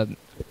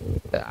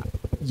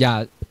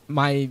 yeah,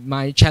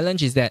 my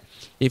challenge is that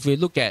if we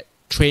look at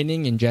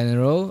training in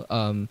general,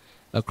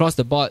 across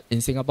the board in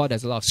Singapore,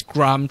 there's a lot of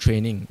Scrum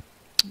training.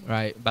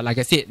 Right, but like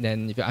I said,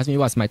 then if you ask me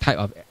what's my type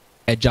of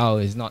agile,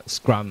 it's not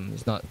Scrum,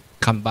 it's not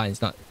Kanban,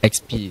 it's not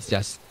XP, it's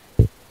just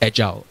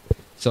agile.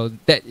 So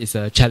that is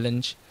a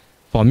challenge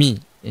for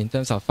me in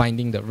terms of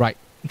finding the right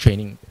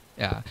training.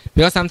 Yeah,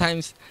 because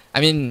sometimes,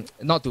 I mean,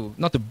 not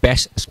to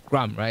bash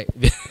Scrum, right?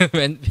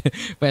 when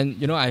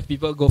I have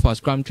people go for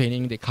Scrum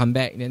training, they come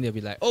back, then they'll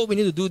be like, oh, we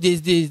need to do this,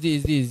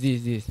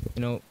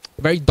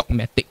 very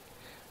dogmatic.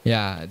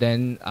 Yeah,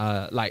 then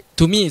like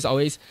to me, it's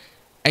always.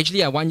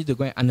 Actually, I want you to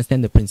go and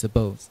understand the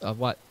principles of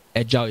what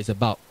Agile is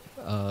about.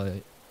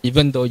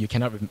 Even though you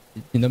cannot,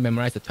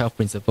 memorize the 12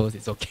 principles,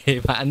 it's okay.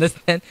 But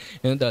understand,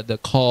 the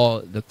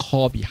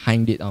core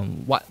behind it.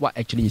 What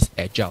actually is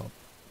Agile.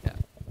 Yeah.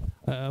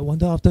 I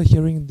wonder, after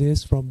hearing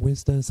this from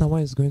Winston,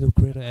 someone is going to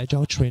create an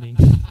Agile training.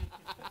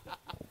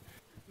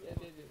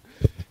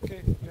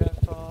 Okay, we have.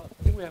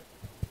 I think we have.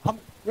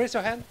 Raise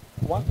your hand.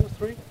 1, 2,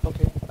 3.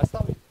 Okay, I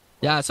start with.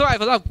 Yeah, so I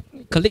have a lot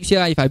of colleagues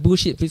here. If I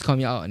bullshit, please call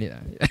me out on it.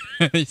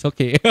 It's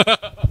okay.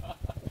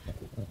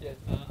 Yes.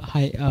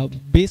 Hi,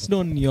 based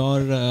on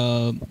your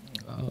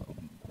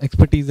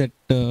expertise at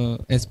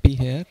SP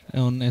here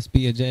on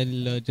SP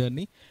Agile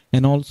journey,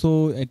 and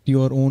also at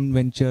your own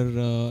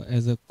venture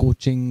as a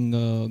coaching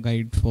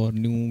guide for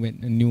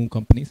new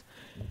companies,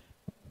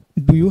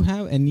 do you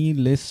have any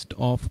list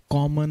of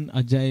common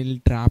Agile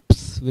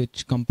traps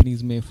which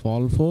companies may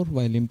fall for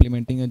while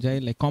implementing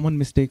Agile, like common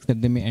mistakes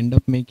that they may end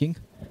up making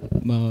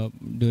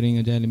during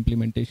Agile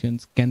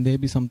implementations? Can there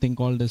be something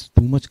called as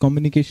too much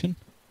communication?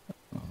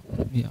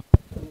 Yeah.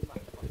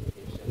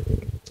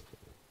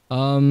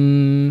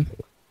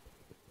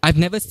 I've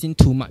never seen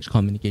too much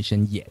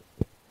communication yet.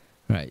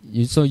 Right.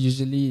 So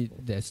usually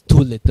there's too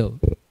little.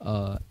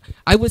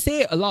 I would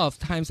say a lot of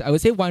times,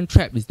 one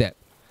trap is that,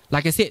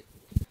 like I said,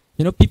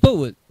 people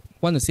would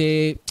want to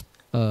say,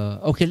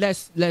 okay,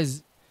 let's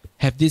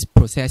have this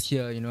process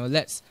here,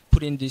 let's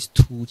put in this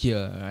tool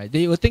here, right?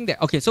 They will think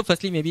that, okay, so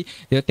firstly, maybe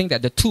they'll think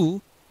that the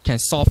tool can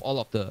solve all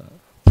of the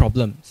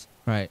problems,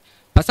 right?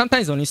 But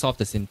sometimes it only solve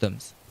the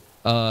symptoms.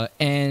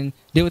 And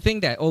they will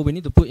think that, oh, we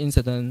need to put in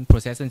certain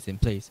processes in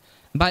place.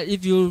 But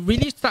if you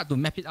really start to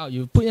map it out,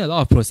 you put in a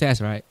lot of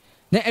process, right?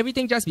 Then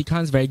everything just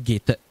becomes very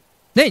gated.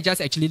 Then it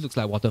just actually looks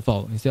like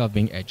waterfall instead of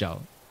being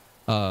agile.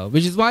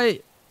 Which is why,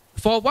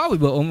 for a while, we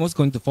were almost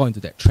going to fall into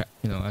that trap.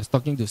 I was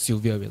talking to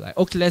Sylvia, we're like,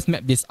 okay, let's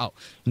map this out.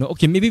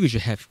 Okay, maybe we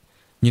should have,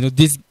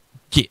 this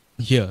gate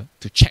here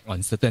to check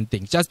on certain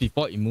things just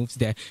before it moves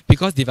there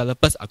because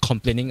developers are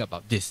complaining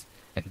about this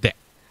and that,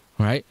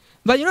 right?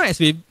 But as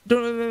we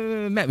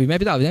map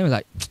it out, then we're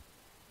like,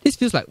 this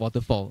feels like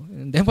waterfall.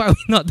 And then why are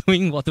we not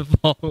doing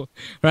waterfall,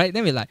 right?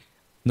 Then we're like,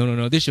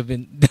 no, this should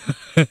be.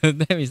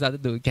 Then we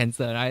started to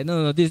cancel, right?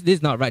 No, this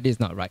is not right. This is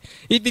not right.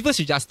 People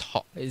should just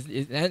talk.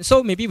 And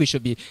so maybe we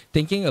should be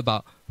thinking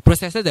about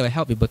processes that will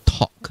help people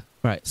talk,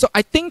 right? So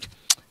I think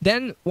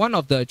then one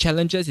of the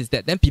challenges is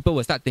that then people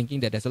will start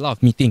thinking that there's a lot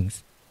of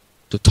meetings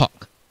to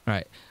talk,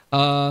 right?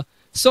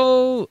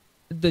 So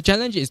the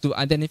challenge is to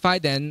identify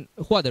then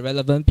who are the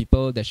relevant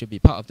people that should be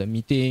part of the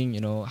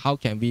meeting. How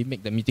can we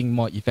make the meeting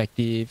more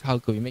effective? How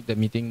can we make the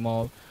meeting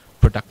more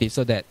productive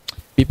so that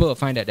people will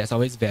find that there's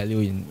always value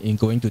in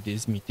going to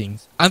these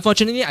meetings.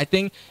 Unfortunately, I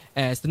think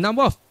as the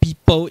number of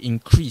people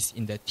increase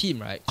in the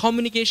team, right,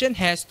 communication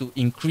has to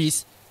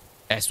increase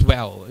as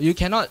well. You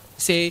cannot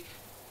say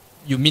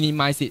you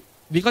minimize it,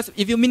 because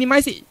if you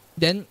minimize it,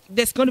 then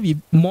there's going to be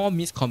more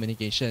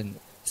miscommunication.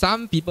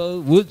 Some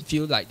people would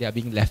feel like they are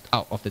being left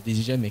out of the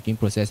decision-making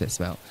process as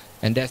well,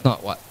 and that's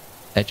not what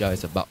Agile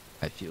is about,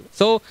 I feel.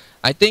 So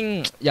I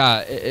think,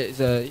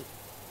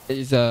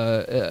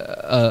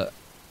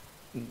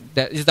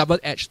 that is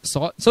double-edged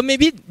sword. So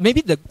maybe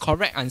the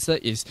correct answer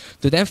is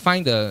to then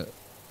find the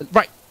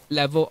right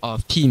level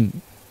of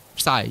team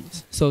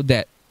size so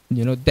that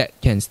that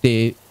can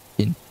stay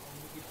in.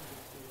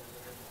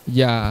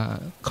 Yeah,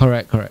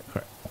 correct.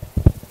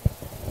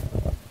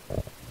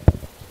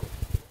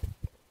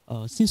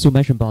 Since you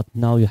mentioned about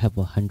now you have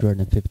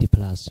 150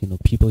 plus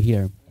people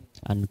here,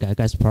 and I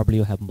guess probably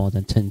you have more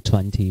than 10,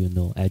 20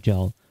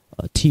 agile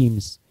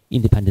teams,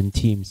 independent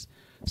teams.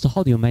 So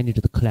how do you manage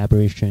the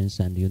collaborations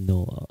and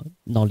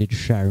knowledge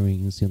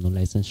sharings,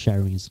 lesson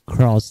sharings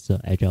across the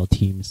agile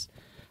teams?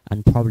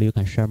 And probably you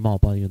can share more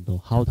about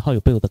how you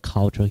build the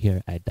culture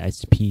here at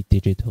SP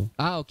Digital.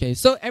 Okay.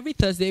 So every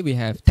Thursday we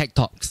have tech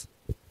talks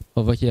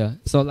over here.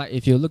 So like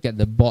if you look at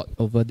the board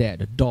over there at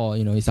the door,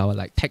 it's our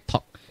like tech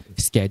talk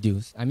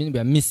schedules. I mean, we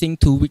are missing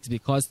 2 weeks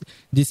because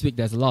this week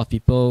there's a lot of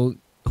people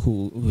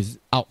who's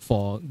out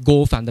for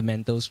Go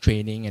fundamentals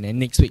training, and then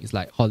next week is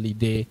like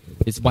holiday.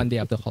 It's one day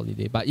after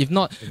holiday. But if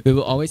not, we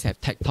will always have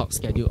tech talk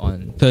scheduled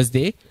on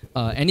Thursday.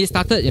 And it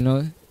started,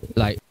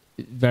 like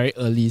very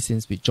early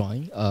since we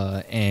joined,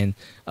 and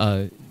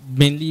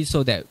mainly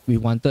so that we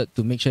wanted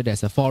to make sure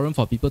there's a forum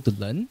for people to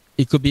learn.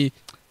 It could be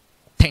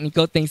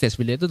technical things that's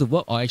related to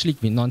work, or actually it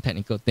could be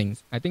non-technical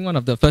things. I think one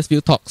of the first few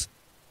talks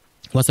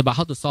was about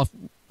how to solve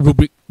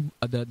the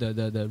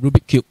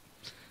Rubik Cube,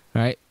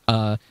 right?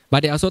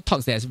 But there are also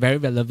talks that's very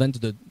relevant to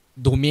the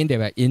domain that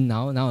we're in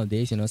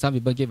nowadays. Some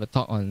people give a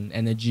talk on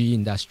energy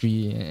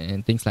industry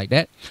and things like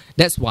that.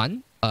 That's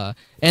one.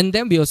 And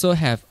then we also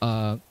have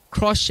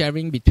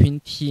cross-sharing between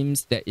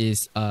teams that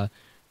is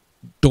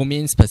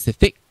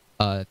domain-specific,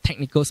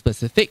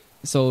 technical-specific.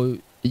 So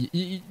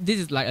this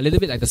is like a little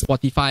bit like the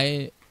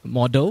Spotify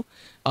model.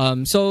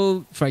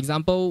 So, for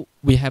example,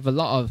 we have a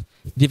lot of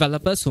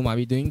developers who might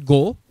be doing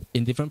Go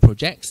in different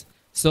projects.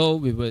 So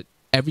we would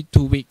every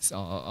 2 weeks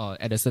or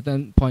at a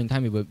certain point in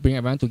time, we would bring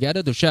everyone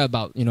together to share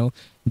about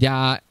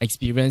their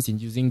experience in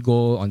using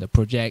Go on the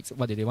projects,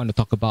 what do they want to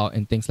talk about,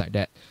 and things like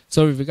that.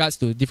 So with regards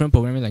to different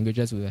programming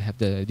languages, we will have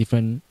the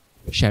different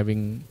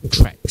sharing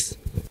tracks.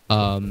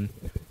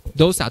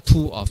 Those are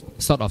two of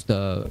sort of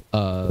the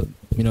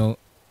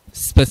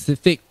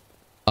specific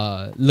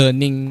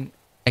learning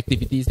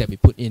activities that we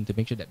put in to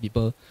make sure that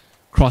people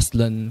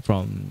cross-learn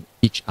from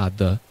each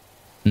other.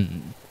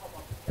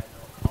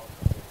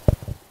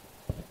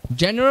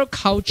 General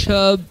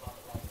culture,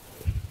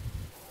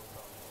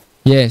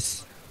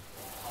 yes.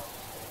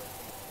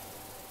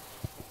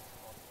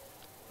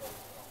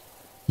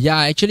 Yeah,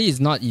 actually it's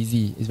not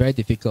easy. It's very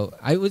difficult.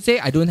 I would say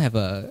I don't have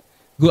a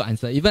good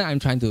answer. Even I'm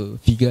trying to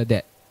figure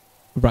that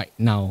right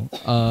now.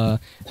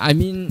 I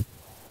mean,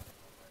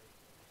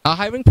 our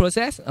hiring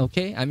process,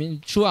 okay. I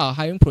mean, through our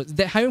hiring process,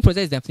 the hiring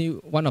process is definitely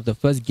one of the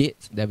first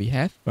gates that we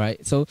have,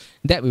 right? So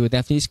that we will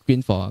definitely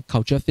screen for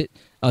culture fit.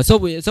 So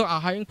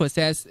our hiring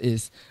process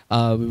is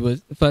we will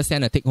first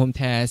send a take-home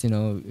test,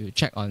 we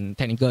check on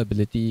technical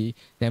ability,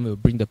 then we'll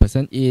bring the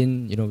person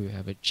in, we'll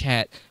have a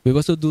chat. We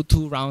also do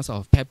 2 rounds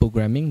of pair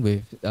programming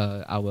with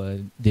our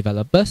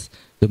developers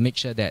to make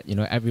sure that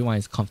everyone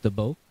is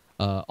comfortable.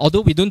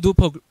 Although we don't do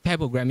pair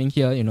programming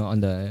here,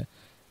 on the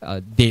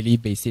daily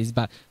basis,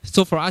 but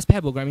so for us, pair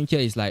programming here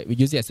is like we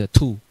use it as a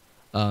tool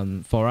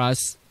for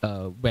us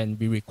when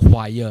we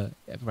require,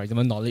 for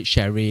example, knowledge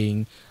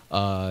sharing.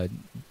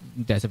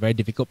 There's a very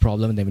difficult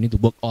problem that we need to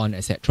work on,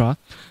 etc.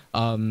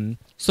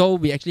 So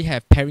we actually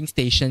have pairing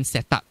stations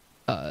set up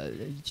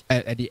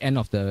at the end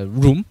of the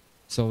room.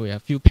 So we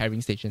have a few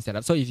pairing stations set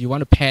up. So if you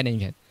want to pair, then you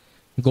can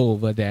go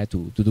over there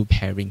to do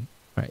pairing,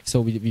 right? So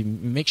we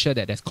make sure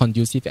that there's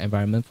conducive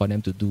environment for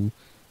them to do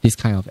this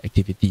kind of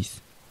activities.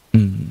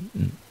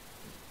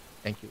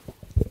 Thank you.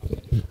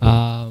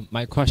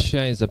 My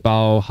question is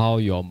about how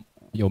you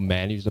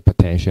manage the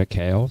potential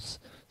chaos.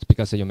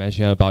 Because you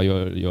mentioned about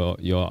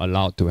you're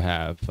allowed to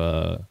have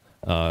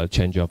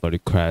change of a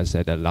request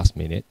at the last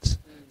minute.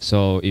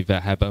 So if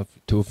that happens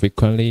too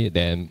frequently,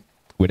 then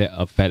would it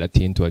affect a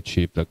team to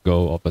achieve the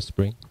goal of a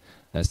sprint?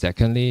 And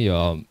secondly,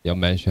 you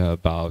mentioned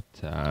about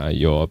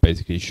your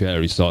basically share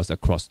resource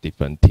across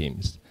different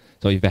teams.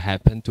 So if it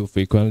happens too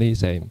frequently,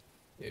 say,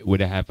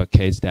 would it have a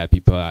case that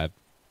people are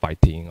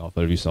fighting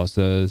over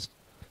resources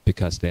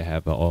because they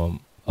have their own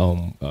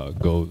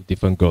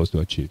different goals to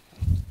achieve?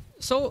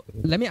 So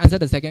let me answer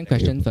the second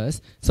question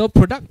first. So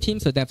product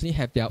teams will definitely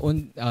have their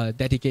own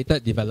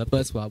dedicated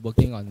developers who are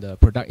working on the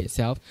product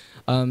itself.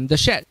 The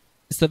shared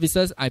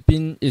services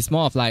is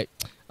more of like,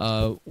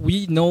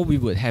 we know we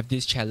would have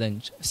this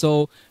challenge.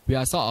 So we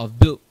are sort of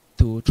built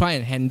to try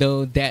and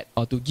handle that,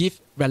 or to give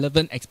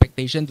relevant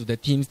expectation to the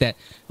teams that,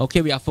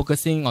 okay, we are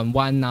focusing on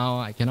one now,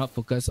 I cannot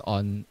focus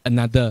on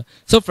another.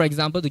 So for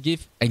example, to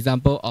give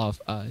example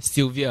of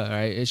Sylvia,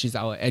 right? She's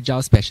our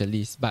agile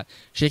specialist, but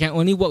she can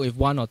only work with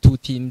one or two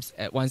teams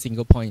at one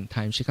single point in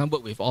time. She can't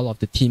work with all of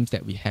the teams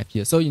that we have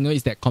here. So,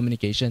 it's that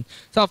communication.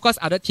 So of course,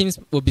 other teams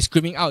will be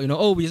screaming out,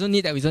 oh, we don't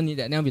need that, we don't need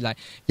that. And then we'll be like,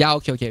 yeah,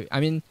 okay.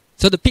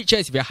 So the picture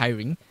is we're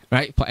hiring,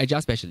 right, for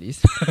agile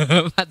specialists.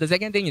 But the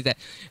second thing is that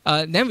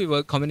then we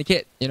will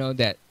communicate,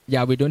 that,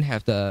 yeah, we don't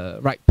have the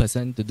right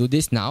person to do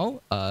this now.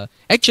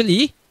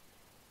 Actually,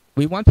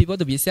 we want people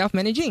to be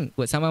self-managing.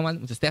 Would someone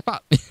want to step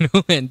up,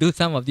 and do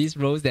some of these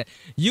roles that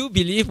you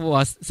believe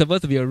was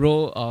supposed to be a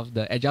role of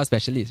the agile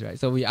specialist, right?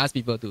 So we ask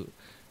people to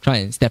try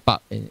and step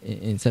up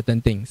in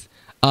certain things.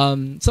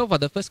 So for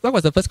the first, what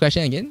was the first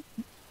question again?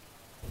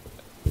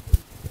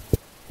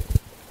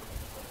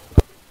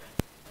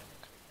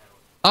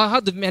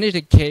 How to manage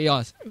the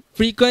chaos.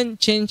 Frequent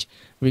change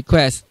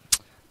requests.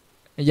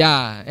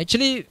 Yeah,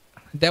 actually,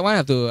 that one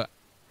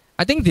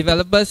I think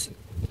developers,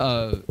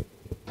 I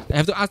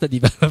have to ask the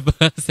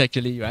developers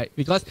actually, right?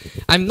 Because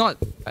I'm not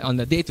on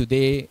the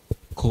day-to-day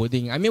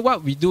coding.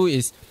 What we do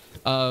is,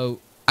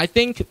 I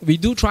think we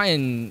do try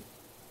and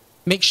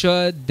make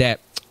sure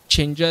that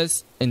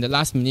changes in the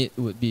last minute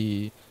would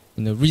be,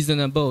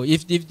 reasonable.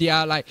 If they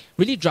are like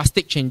really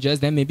drastic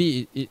changes, then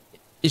maybe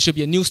it should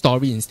be a new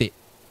story instead.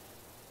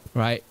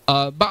 Right,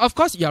 but of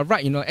course you are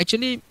right.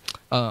 Actually,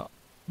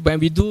 when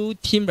we do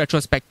team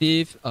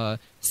retrospective,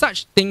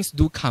 such things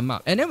do come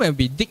up, and then when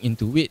we dig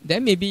into it,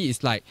 then maybe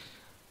it's like,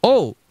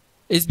 oh,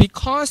 it's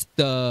because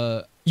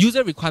the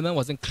user requirement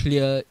wasn't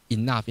clear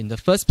enough in the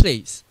first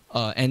place,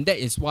 and that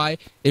is why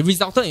it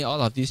resulted in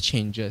all of these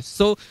changes.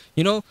 So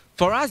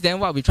for us, then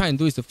what we try and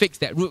do is to fix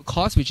that root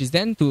cause, which is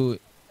then to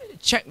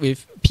check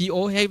with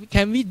PO, hey,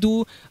 can we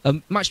do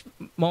a much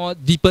more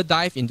deeper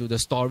dive into the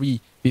story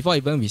before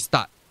even we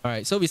start.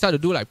 Alright, so we start to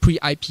do like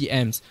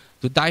pre-IPMs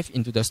to dive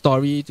into the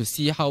story to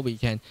see how we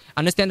can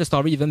understand the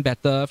story even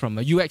better from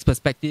a UX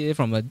perspective,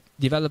 from a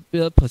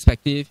developer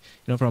perspective,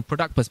 from a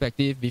product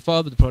perspective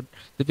before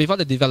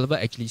the developer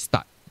actually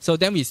start. So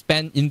then we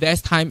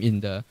invest time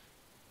in the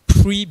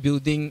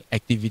pre-building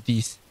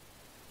activities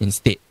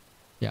instead,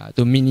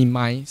 to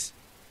minimize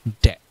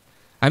that.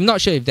 I'm not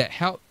sure if that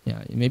helped.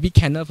 Yeah, maybe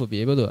Kenneth will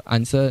be able to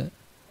answer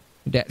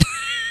that.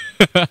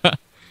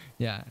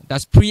 Yeah,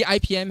 does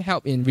pre-IPM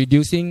help in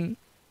reducing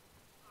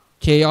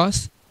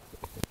chaos?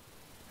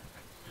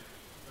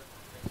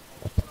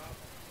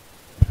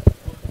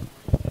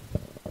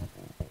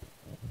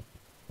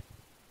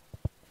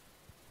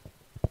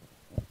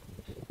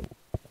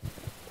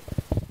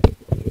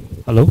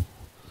 Hello?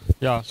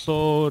 Yeah,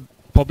 so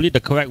probably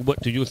the correct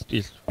word to use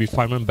is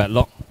refinement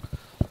backlog.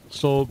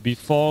 So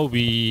before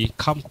we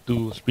come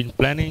to sprint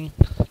planning,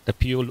 the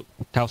PO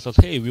tells us,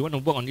 hey, we want to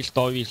work on this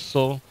story.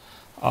 So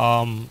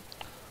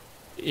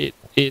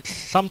it's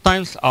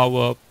sometimes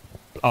our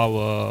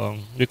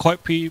we call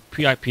it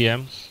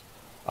pre-IPMs,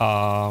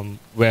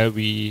 where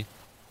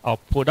our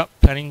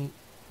product planning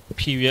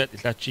period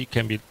is actually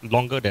can be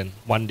longer than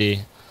 1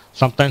 day.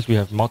 Sometimes we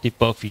have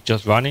multiple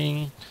features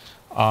running.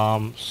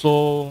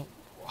 So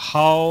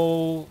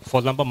how, for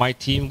example, my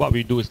team, what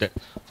we do is that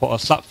for a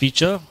sub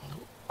feature,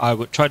 I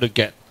would try to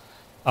get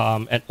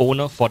an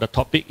owner for the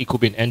topic. It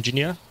could be an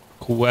engineer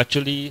who will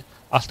actually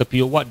ask the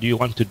PO, what do you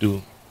want to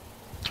do?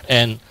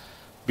 And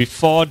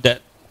before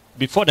that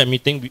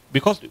meeting,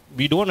 because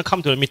we don't want to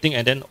come to the meeting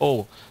and then,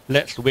 oh,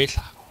 let's waste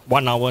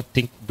 1 hour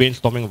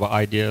brainstorming about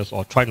ideas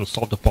or trying to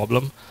solve the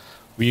problem.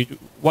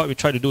 What we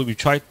try to do, we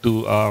try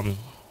to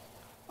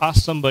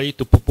ask somebody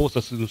to propose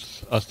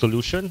a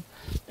solution,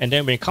 and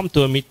then when we come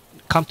to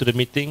the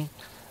meeting,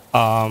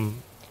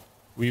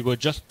 we will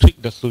just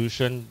tweak the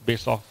solution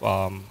based off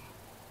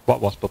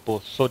what was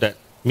proposed, so that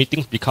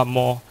meetings become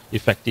more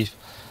effective.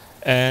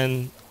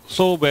 And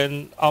so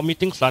when our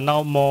meetings are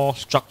now more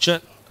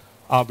structured,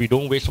 we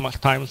don't waste so much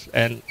time.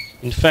 And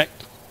in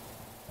fact,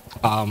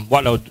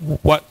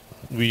 what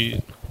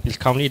is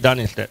currently done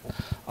is that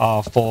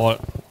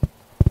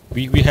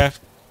we have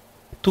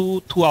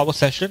two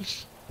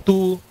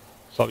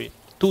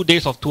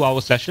days of 2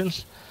 hour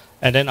sessions,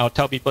 and then I'll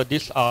tell people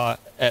these are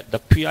at the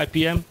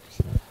pre-IPM.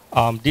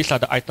 These are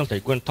the items that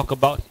you're going to talk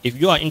about. If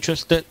you are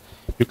interested,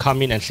 you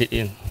come in and sit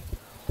in.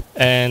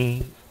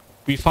 And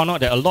we found out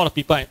that a lot of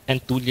people are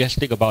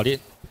enthusiastic about it.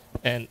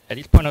 And at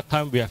this point of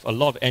time, we have a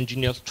lot of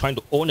engineers trying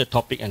to own the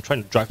topic and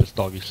trying to drive the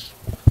stories.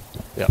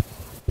 Yeah.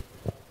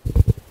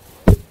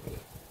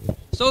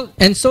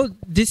 So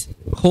this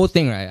whole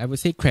thing, right? I would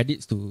say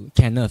credits to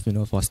Kenneth,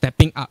 for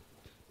stepping up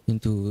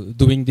into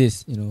doing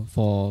this,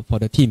 for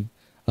the team.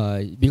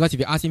 Because if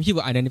you ask him, he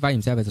will identify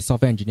himself as a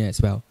software engineer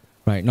as well,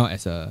 right? Not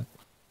as a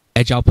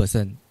agile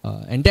person.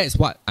 And that's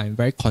what I'm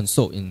very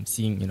consoled in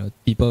seeing,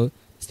 people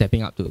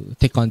stepping up to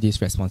take on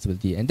this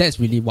responsibility. And that's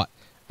really what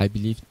I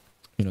believe,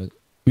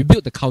 we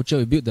build the culture,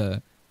 we build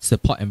the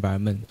support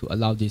environment to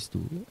allow this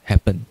to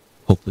happen,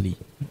 hopefully,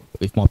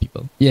 with more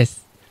people.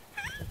 Yes.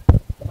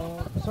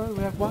 Sorry,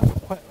 we have one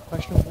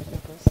question over here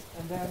first,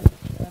 and then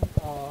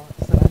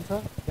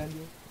Samantha, then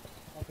you.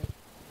 Okay.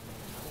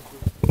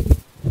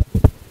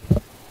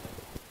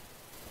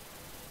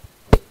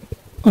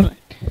 All right.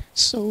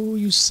 So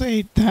you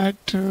said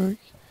that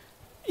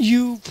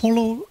you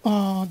follow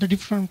the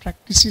different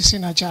practices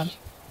in Agile,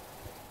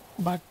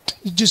 but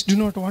you just do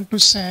not want to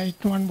say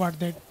it one word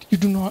that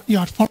you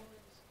are following,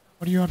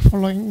 or you are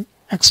following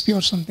XP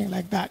or something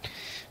like that,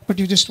 but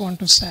you just want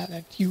to say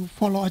that you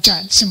follow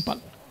Agile,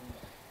 simple.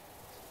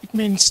 It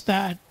means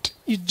that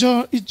you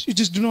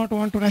just do not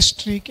want to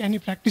restrict any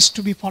practice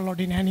to be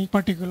followed in any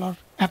particular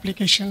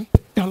application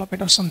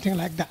development or something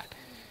like that.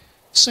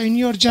 So in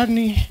your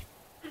journey,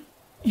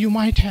 you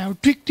might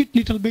have tweaked it a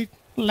little bit,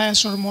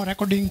 less or more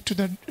according to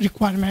the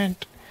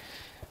requirement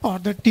or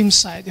the team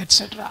size,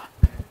 etc.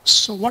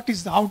 So what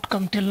is the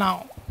outcome till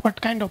now? What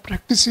kind of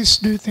practices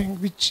do you think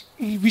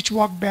which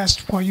work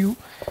best for you,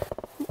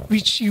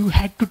 which you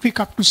had to tweak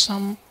up to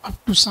some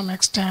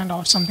extent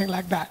or something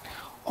like that?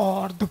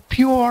 Or the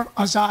pure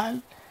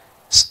Agile,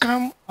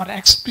 Scrum or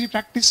XP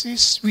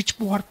practices which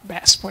work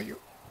best for you?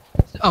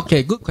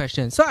 Okay, good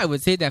question. So I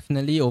would say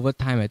definitely over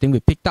time, I think we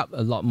picked up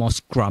a lot more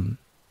Scrum,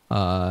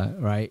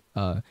 right?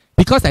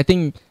 Because I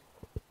think,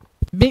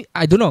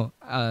 I don't know,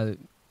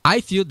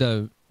 I feel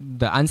the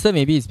answer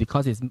maybe is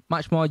because it's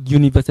much more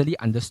universally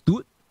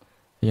understood,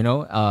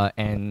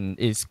 and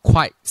is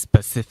quite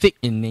specific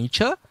in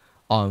nature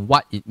on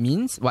what it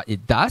means, what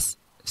it does.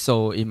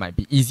 So it might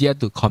be easier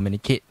to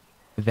communicate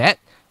that,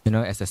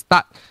 as a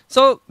start.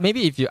 So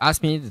maybe if you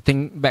ask me to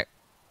think back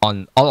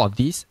on all of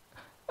these,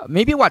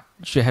 maybe what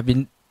should have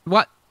been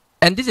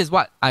and this is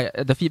what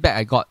the feedback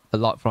I got a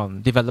lot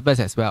from developers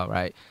as well,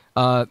 right?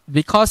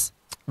 Because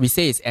we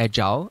say it's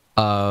agile,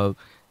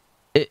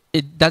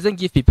 it doesn't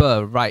give people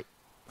a right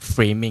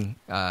framing.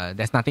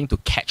 There's nothing to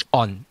catch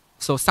on.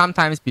 So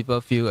sometimes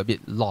people feel a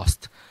bit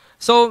lost.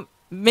 So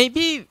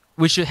maybe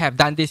we should have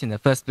done this in the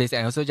first place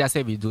and also just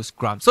say we do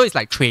Scrum. So it's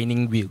like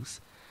training wheels.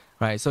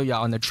 Right, so you're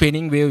on the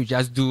training wheel, you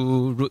just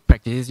do root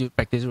practice,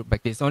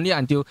 only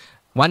until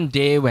one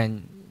day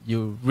when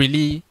you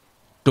really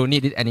don't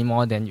need it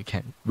anymore, then you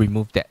can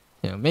remove that.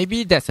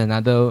 Maybe that's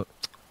another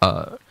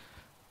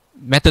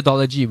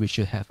methodology we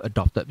should have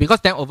adopted. Because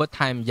then over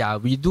time,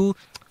 we do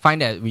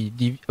find that we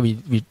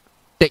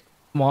take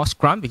more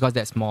Scrum because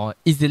that's more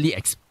easily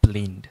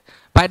explained.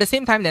 But at the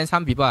same time, then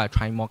some people are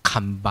trying more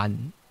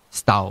Kanban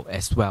style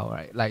as well,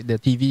 right? Like the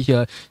TV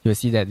here, you'll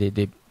see that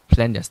they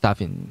plan their stuff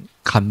in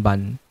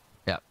Kanban.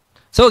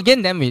 So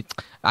again, then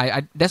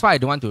that's why I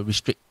don't want to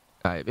restrict.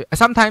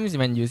 Sometimes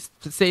when you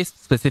say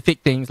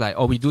specific things like,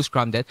 we do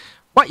Scrum, then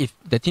what if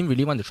the team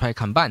really want to try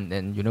Kanban?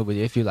 Then, will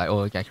they feel like,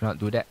 I cannot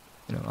do that?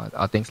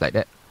 Or things like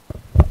that.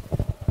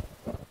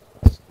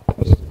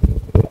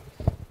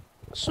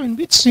 So in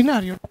which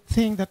scenario do you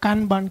think the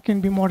Kanban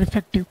can be more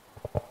effective?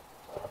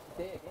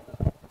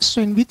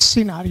 So in which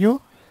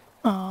scenario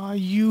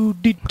you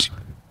did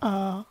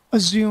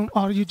assume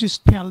or you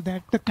just felt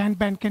that the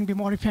Kanban can be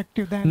more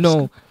effective than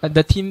No,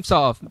 the team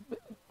sort of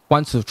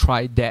wants to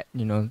try that,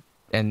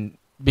 and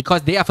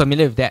because they are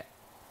familiar with that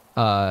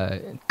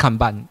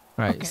Kanban,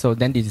 right? Okay. So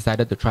then they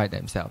decided to try it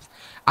themselves.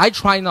 I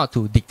try not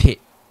to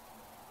dictate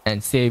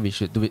and say we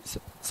should do it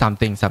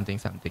something.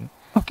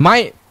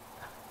 Okay.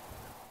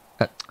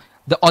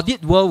 The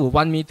audit world will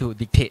want me to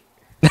dictate.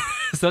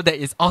 So that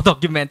it's all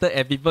documented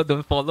and people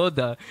don't follow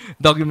the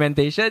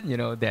documentation,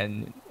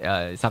 then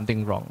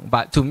something wrong.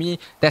 But to me,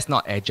 that's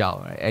not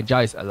Agile, right?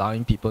 Agile is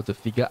allowing people to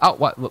figure out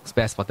what works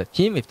best for the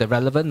team with the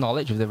relevant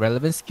knowledge, with the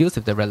relevant skills,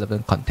 with the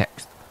relevant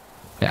context.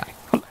 Yeah.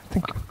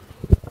 Thank you.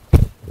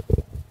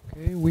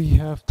 Okay, we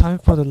have time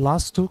for the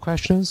last two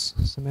questions,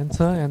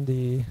 Samantha and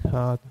the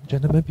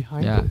gentleman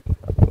behind. Yeah.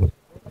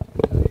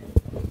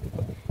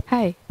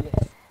 Hi.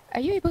 Are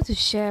you able to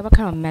share what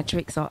kind of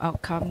metrics or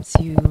outcomes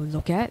you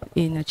look at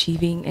in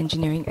achieving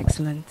engineering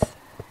excellence?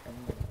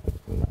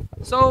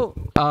 So,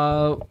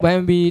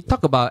 when we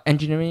talk about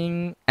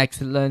engineering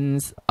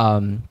excellence,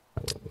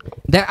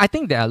 I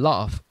think there are a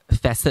lot of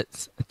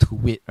facets to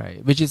it,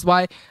 right? Which is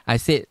why I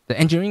said the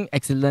engineering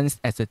excellence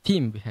as a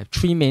team, we have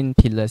three main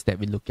pillars that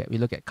we look at. We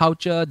look at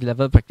culture,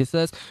 deliver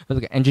practices, we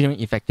look at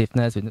engineering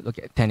effectiveness, we look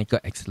at technical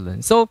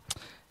excellence. So,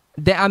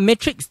 there are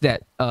metrics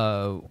that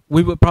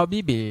we would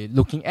probably be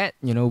looking at,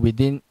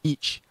 within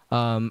each.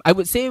 I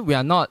would say we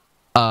are not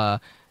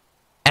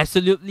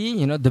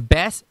absolutely, the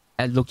best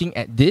at looking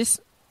at this.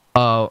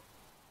 But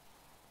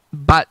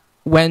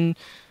when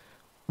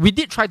we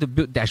did try to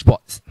build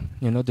dashboards,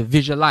 to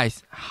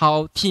visualize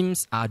how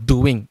teams are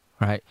doing,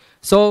 right?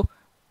 So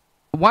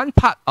one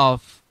part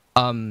of,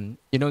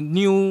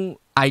 new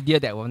idea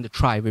that we want to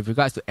try with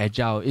regards to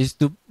Agile is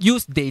to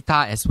use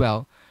data as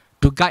well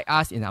to guide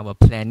us in our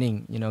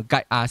planning,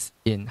 guide us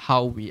in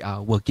how we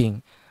are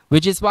working,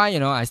 which is why,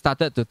 I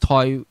started to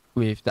toy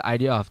with the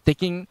idea of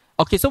taking,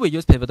 so we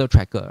use Pivotal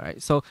Tracker,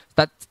 right? So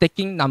start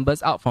taking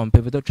numbers out from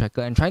Pivotal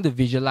Tracker and trying to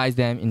visualize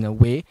them in a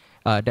way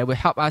that will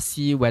help us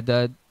see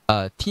whether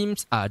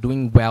teams are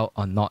doing well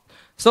or not.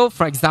 So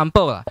for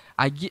example,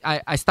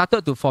 I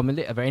started to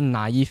formulate a very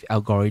naive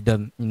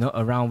algorithm,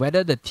 around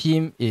whether the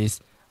team is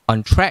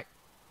on track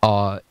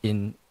or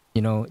in,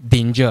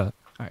 danger.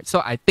 Right?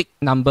 So I take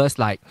numbers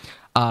like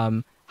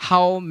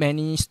how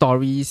many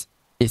stories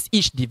is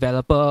each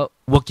developer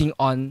working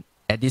on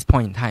at this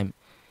point in time.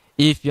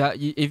 If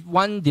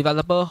one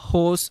developer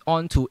holds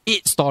on to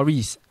 8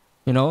 stories,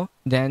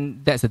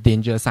 then that's a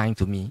danger sign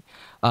to me.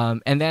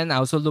 And then I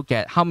also look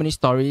at how many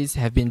stories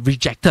have been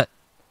rejected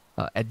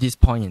at this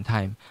point in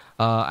time.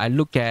 I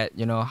look at,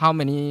 how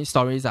many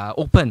stories are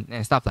open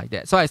and stuff like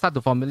that. So I start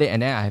to formulate,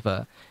 and then I have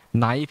a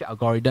naive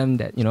algorithm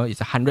that,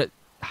 it's a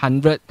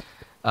 100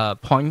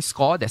 point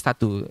score that start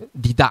to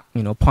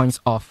deduct,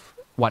 points off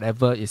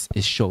whatever is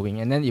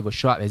showing. And then it will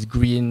show up as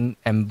green,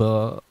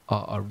 amber,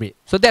 or red.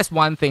 So that's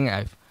one thing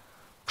I've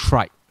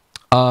tried.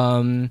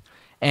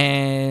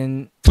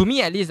 And to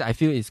me, at least, I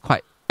feel it's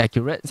quite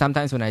accurate.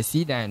 Sometimes when I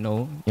see that, I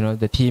know,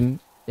 the team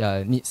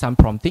needs some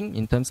prompting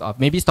in terms of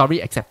maybe story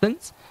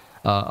acceptance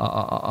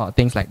or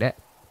things like that.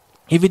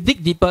 If we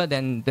dig deeper,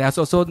 then there's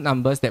also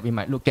numbers that we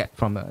might look at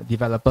from a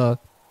developer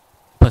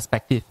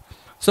perspective.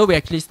 So we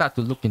actually start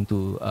to look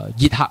into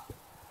GitHub.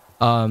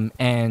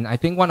 And I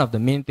think one of the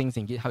main things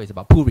in GitHub is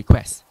about pull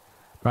requests.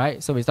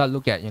 Right, so we start to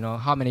look at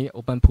how many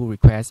open pull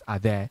requests are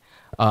there.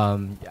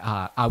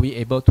 Are we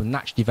able to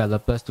nudge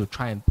developers to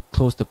try and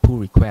close the pull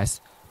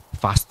requests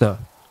faster?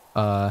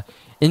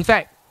 In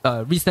fact,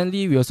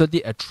 recently we also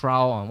did a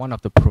trial on one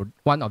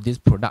of this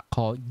product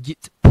called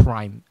Git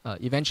Prime.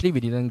 Eventually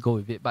we didn't go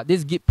with it, but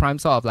this Git Prime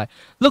sort of like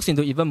looks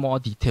into even more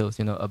details,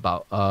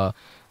 about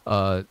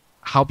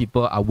how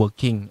people are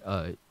working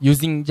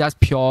using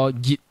just pure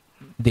Git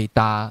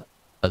data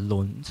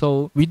alone.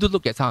 So we do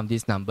look at some of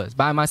these numbers,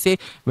 but I must say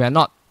we are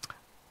not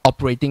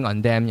operating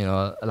on them,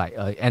 like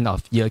end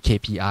of year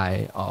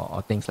KPI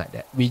or things like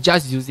that. We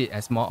just use it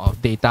as more of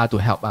data to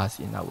help us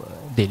in our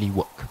daily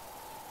work.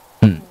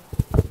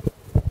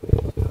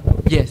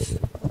 Yes.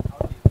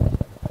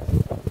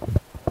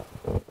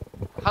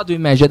 How do we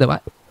measure the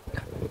what?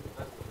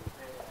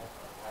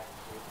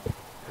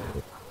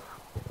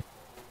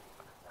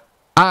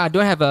 I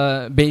don't have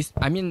a base.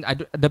 I mean,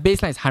 the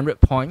baseline is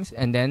 100 points,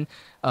 and then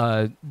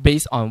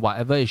based on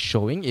whatever is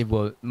showing, it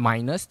will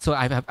minus. So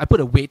I put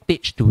a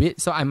weightage to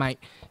it. So I might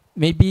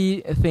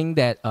maybe think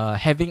that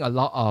having a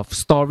lot of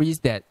stories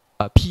that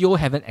PO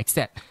haven't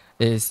accept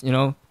is,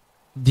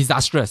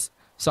 disastrous.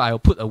 So I will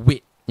put a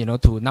weight,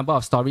 to number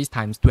of stories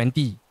times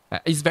 20.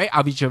 It's very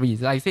arbitrary.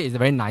 Like I say, it's a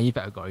very naive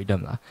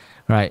algorithm,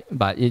 right?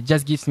 But it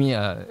just gives me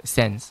a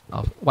sense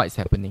of what is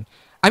happening.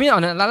 I mean,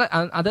 on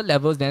other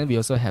levels, then we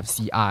also have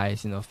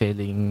CIs,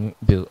 failing,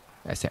 build,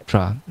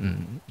 etc.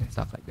 And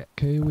stuff like that.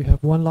 Okay, we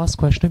have one last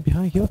question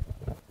behind here.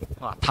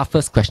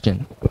 Toughest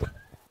question.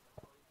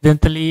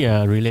 Incidentally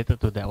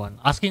related to that one.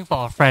 Asking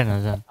for a friend,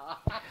 Azan.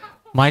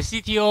 My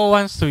CTO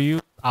wants to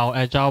use our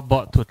Agile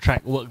bot to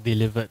track work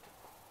delivered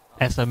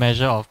as a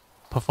measure of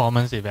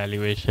performance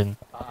evaluation.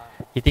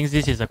 He thinks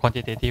this is a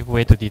quantitative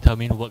way to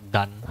determine work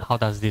done. How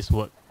does this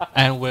work?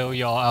 And will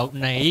your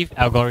naive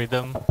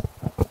algorithm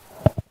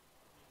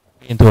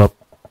into a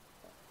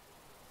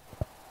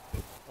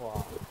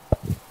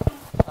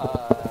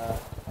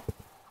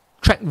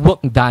track work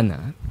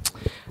done?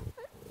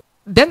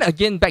 Then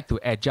again, back to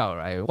Agile,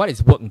 right? What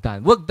is work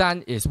done? Work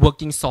done is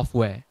working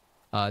software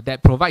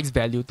that provides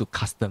value to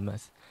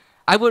customers.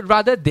 I would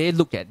rather they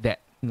look at that,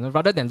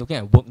 rather than looking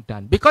at work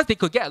done, because they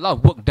could get a lot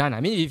of work done.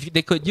 I mean, if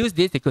they could use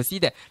this, they could see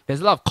that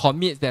there's a lot of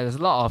commits, there's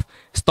a lot of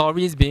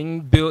stories being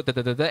built, at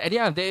the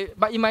end of the day,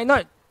 but it might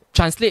not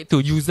translate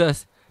to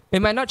users.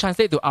 It might not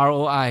translate to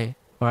ROI,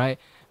 right?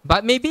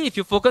 But maybe if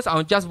you focus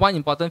on just one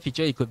important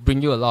feature, it could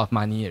bring you a lot of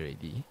money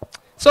already.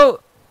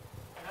 So,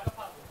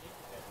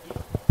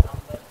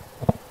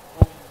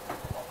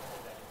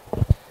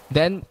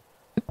 then,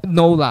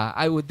 no lah,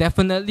 I would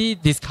definitely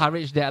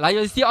discourage that. Like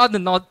you see all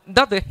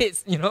the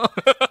heads,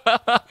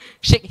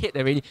 shake head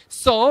already.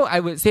 So I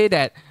would say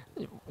that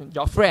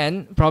your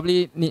friend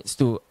probably needs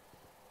to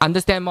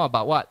understand more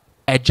about what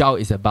Agile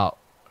is about,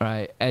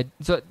 right? And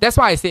so that's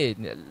why I say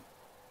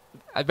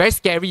very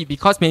scary,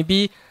 because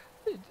maybe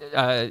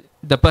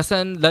the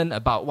person learned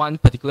about one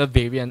particular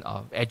variant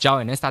of Agile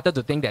and then started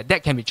to think that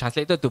that can be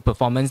translated to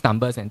performance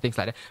numbers and things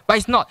like that. But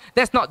it's not.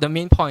 That's not the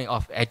main point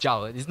of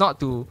Agile. It's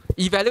not to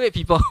evaluate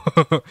people.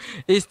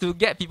 It's to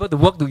get people to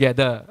work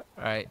together,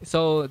 right?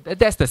 So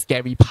that's the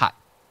scary part.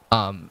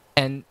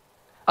 And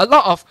a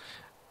lot of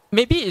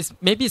maybe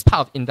it's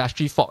part of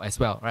industry fault as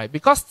well, right?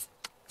 Because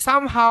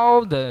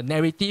somehow the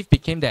narrative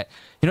became that,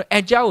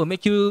 Agile will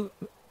make you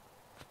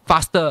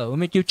faster, will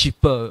make you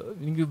cheaper,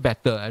 make you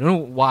better. I don't know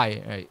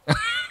why, right?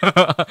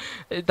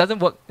 It doesn't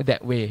work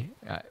that way.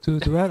 Right?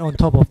 To add on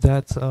top of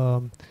that,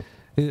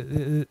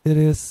 it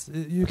is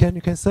you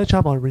can search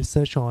up on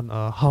research on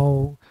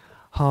how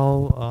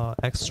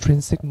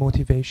extrinsic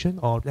motivation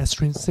or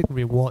extrinsic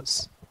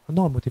rewards,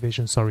 not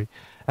motivation, sorry,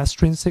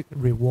 extrinsic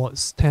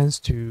rewards tends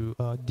to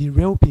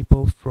derail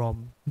people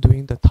from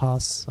doing the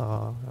tasks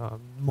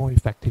more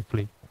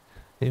effectively.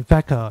 In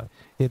fact,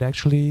 it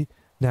actually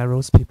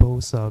narrows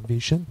people's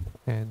vision,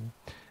 and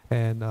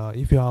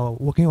if you are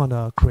working on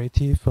a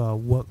creative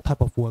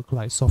type of work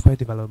like software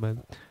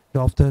development, you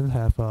often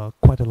have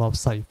quite a lot of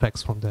side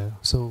effects from there.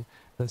 So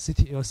your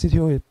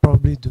CTO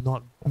probably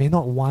may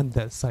not want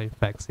that side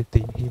effects if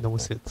he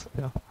knows it.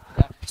 Yeah.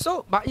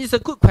 So, but it's a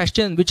good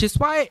question, which is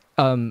why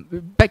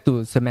back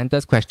to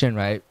Samantha's question,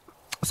 right?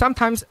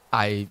 Sometimes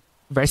I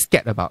very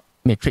scared about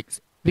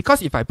metrics,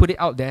 because if I put it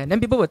out there, then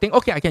people will think,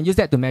 okay, I can use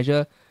that to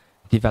measure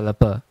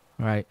developer,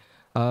 right?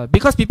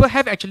 Because people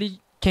have actually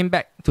came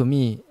back to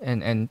me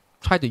and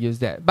tried to use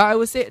that. But I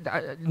would say,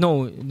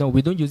 no,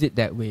 we don't use it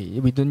that way.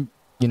 We don't,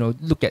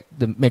 look at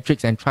the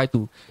metrics and try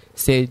to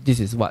say this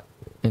is what,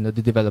 the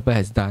developer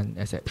has done,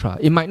 etc.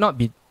 It might not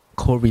be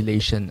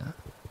correlation.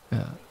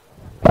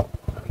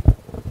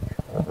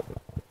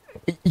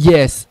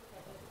 Yes.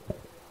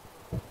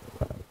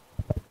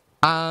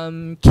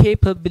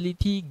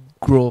 Capability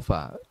growth.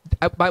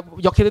 But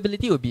your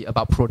capability will be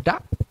about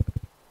product,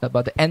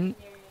 about the end.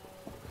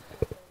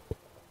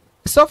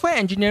 Software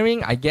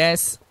engineering, I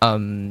guess,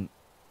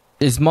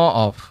 is more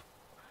of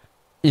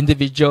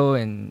individual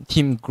and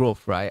team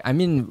growth, right? I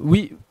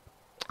mean,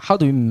 how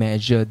do we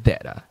measure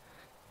that?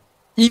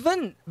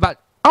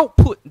 But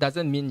output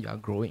doesn't mean you are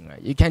growing,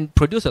 right? You can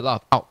produce a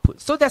lot of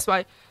output. So that's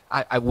why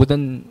I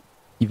wouldn't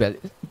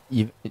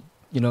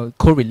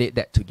correlate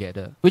that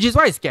together. Which is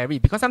why it's scary,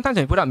 because sometimes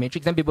when you put out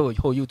matrix, then people will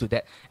hold you to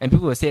that, and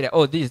people will say that,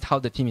 oh, this is how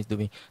the team is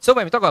doing. So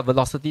when we talk about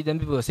velocity, then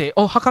people will say,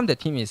 oh, how come the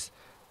team is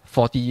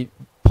 40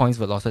 points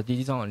velocity,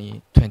 these are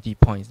only 20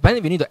 points. But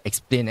then we need to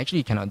explain. Actually,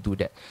 you cannot do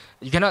that.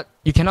 You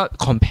cannot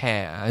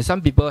compare.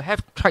 Some people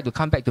have tried to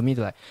come back to me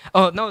to like,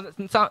 oh, no,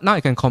 now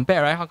I can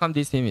compare, right? How come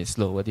this team is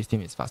slower, this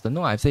team is faster?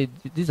 No, I've said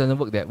this doesn't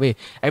work that way.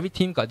 Every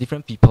team got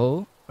different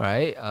people,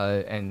 right?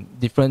 And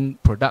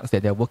different products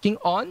that they're working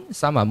on.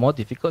 Some are more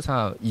difficult, some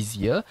are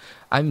easier.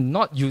 I'm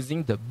not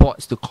using the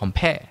boards to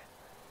compare,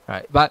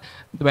 right? But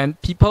when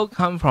people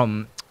come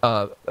from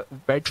a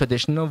very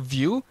traditional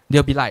view,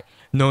 they'll be like,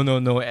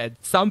 no, at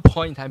some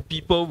point in time,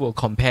 people will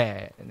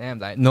compare. And then I'm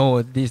like,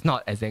 no, this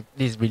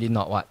is really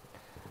not what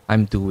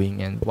I'm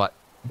doing and what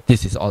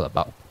this is all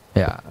about.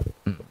 Yeah.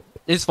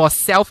 It's for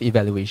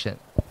self-evaluation.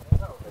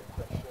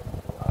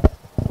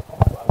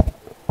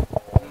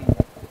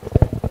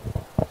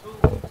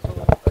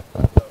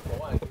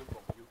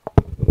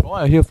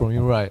 What I hear from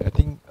you, right? I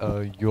think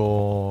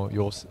your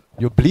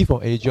belief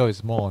of Agile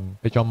is more on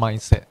Agile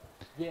mindset,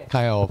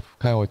 kind of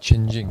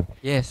changing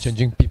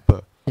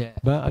people. Yeah.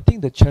 But I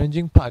think the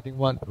challenging part, I think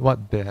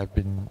what they have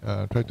been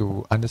trying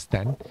to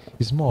understand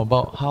is more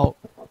about how,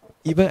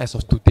 even as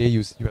of today, you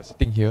are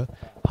sitting here,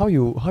 how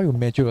you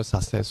measure your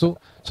success. So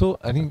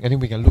I think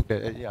we can look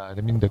at it. Yeah, I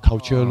mean the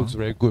culture looks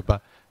very good,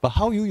 but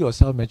how you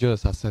yourself measure your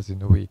success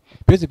in a way,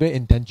 because it's very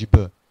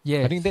intangible.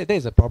 Yeah, I think that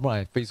is a problem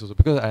I face also,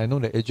 because I know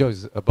that Agile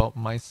is about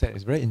mindset.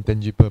 It's very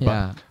intangible.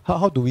 Yeah. But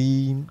how do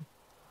we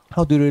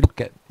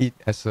look at it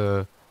as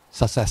a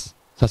success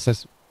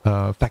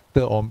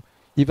factor, or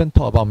even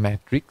talk about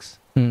metrics?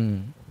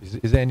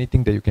 Is there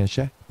anything that you can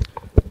share?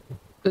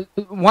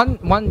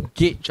 One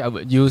gauge I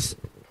would use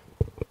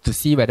to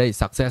see whether it's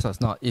success or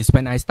not is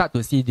when I start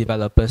to see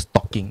developers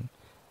talking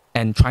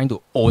and trying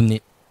to own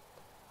it,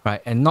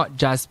 right? And not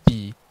just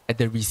be at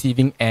the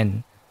receiving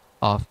end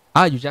of,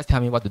 you just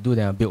tell me what to do,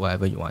 then I'll build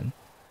whatever you want,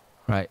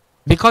 right?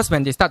 Because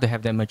when they start to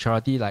have their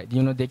maturity, like,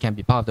 they can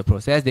be part of the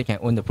process, they can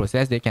own the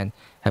process, they can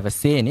have a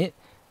say in it,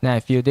 then I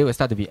feel they will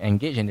start to be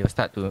engaged and they will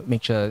start to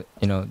make sure,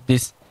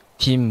 this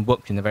team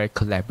works in a very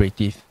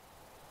collaborative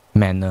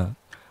manner.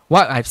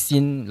 What I've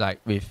seen,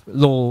 like, with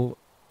low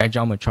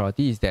agile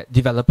maturity is that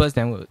developers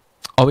then will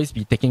always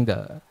be taking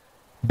the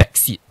back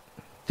seat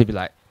to be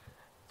like,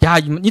 yeah,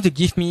 you need to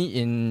give me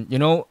in,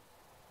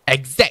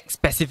 exact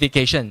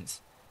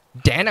specifications.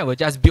 Then I will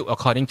just build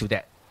according to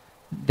that.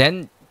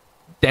 Then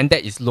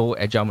that is low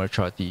agile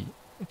maturity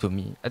to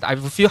me. I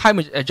feel high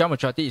agile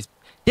maturity is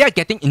they are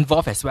getting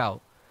involved as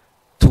well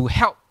to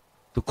help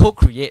to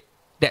co-create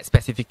that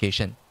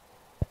specification.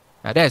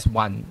 That is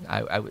one,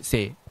 I would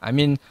say. I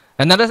mean,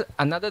 another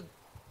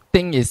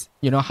thing is,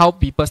 how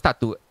people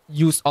start to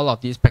use all of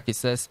these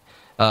practices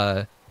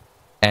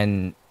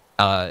and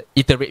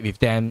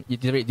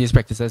iterate these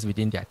practices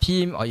within their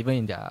team or even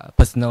in their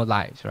personal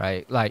lives,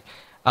 right? Like,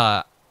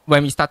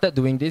 when we started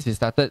doing this, we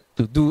started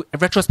to do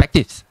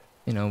retrospectives,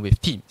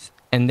 with teams.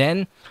 And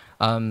then,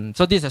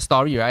 so this is a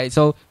story, right?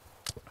 So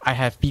I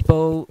have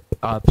people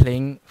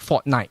playing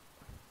Fortnite.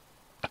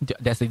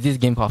 There's this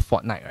game called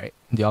Fortnite, right?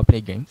 Do you all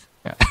play games?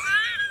 Yeah.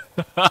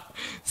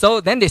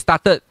 So then they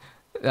started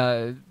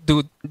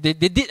they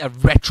did a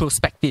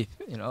retrospective,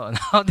 on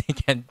how they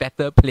can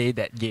better play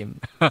that game.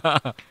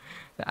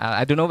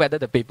 I don't know whether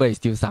the paper is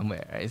still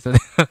somewhere, right? So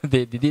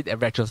they did a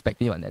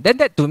retrospective on that. Then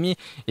that to me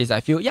is, I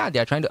feel, they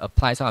are trying to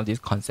apply some of these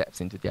concepts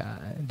into their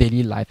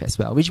daily life as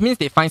well, which means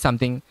they find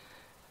something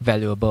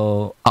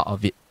valuable out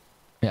of it.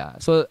 Yeah.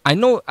 So I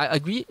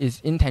agree,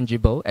 it's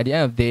intangible. At the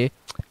end of the day,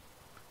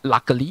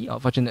 luckily or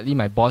fortunately,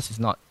 my boss is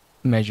not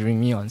measuring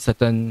me on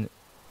certain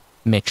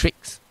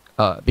metrics,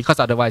 because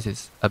otherwise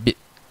it's a bit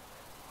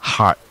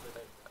hard.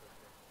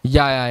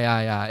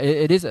 Yeah.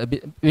 It is a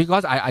bit,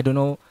 because I don't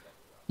know.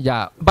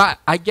 Yeah, but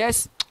I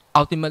guess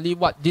ultimately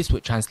what this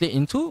would translate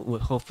into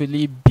would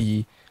hopefully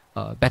be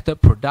better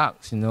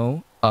products,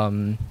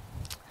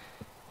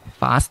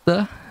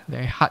 faster.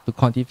 Very hard to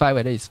quantify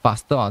whether it's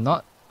faster or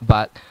not,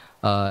 but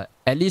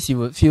at least you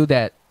would feel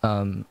that,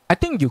 I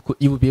think you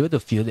would be able to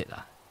feel it,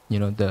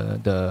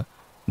 the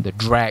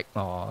drag,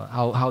 or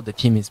how the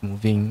team is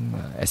moving,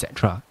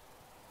 etc.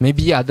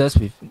 Maybe others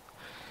with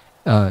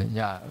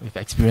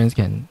experience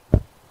can.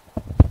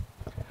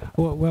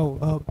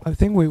 Well, I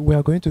think we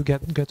are going to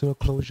get to a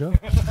closure.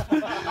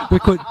 We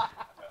could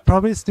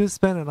probably still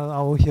spend another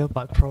hour here,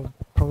 but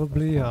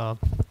probably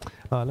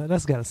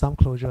let's get some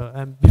closure.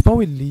 And before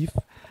we leave,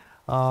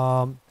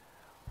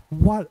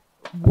 what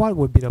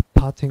would be the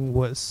parting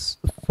words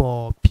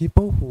for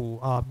people who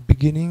are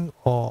beginning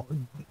or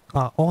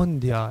are on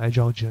their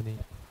agile journey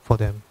for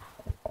them?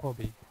 What would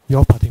be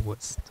your parting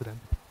words to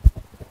them?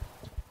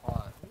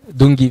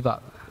 Don't give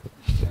up.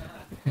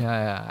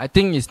 Yeah. I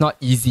think it's not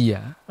easy,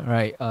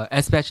 right?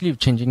 Especially with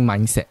changing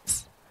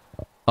mindsets.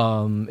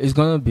 It's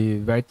gonna be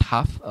very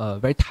tough,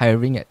 very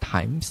tiring at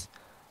times.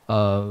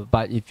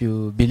 But if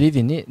you believe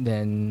in it,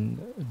 then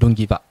don't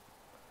give up.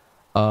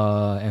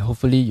 And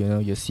hopefully,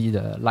 you'll see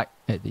the light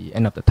at the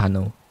end of the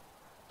tunnel.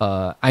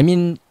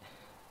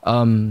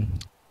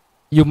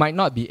 You might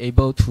not be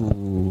able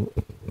to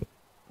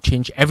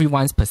change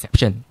everyone's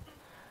perception,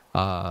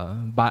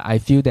 but I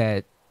feel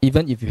that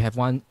even if you have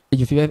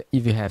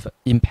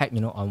impact,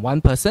 on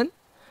one person,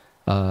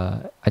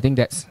 I think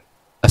that's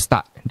a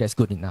start. That's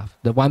good enough.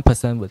 The one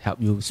person would help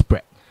you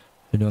spread,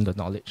 the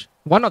knowledge.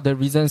 One of the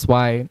reasons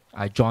why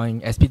I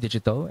joined SP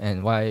Digital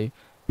and why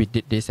we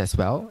did this as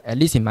well, at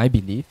least in my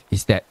belief,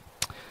 is that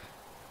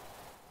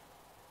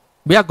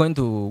we are going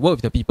to work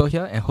with the people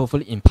here and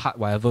hopefully impart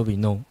whatever we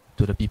know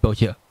to the people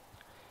here.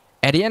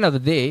 At the end of the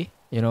day,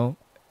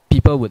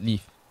 people would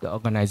leave the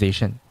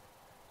organization,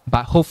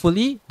 but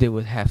hopefully they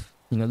would have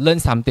learn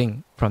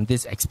something from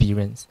this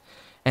experience.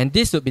 And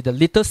this will be the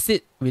little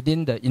seed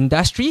within the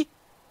industry,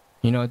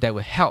 that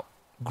will help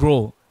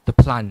grow the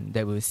plant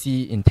that we'll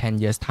see in 10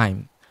 years'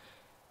 time.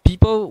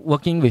 People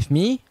working with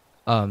me,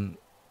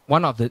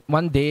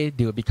 one day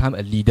they will become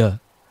a leader,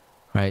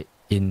 right,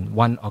 in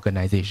one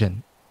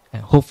organization.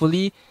 And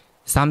hopefully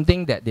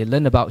something that they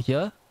learn about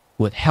here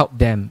would help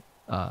them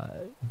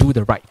do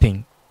the right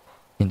thing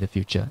in the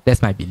future.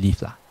 That's my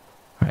belief,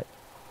 right?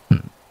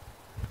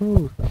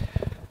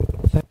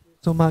 Thank you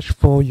so much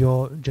for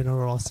your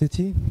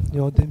generosity,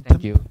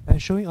 Thank you.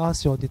 and showing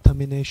us your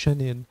determination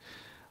in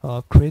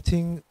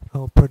creating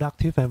a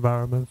productive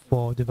environment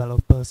for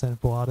developers and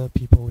for other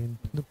people in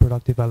the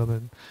product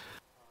development.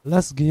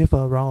 Let's give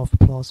a round of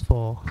applause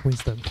for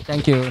Winston.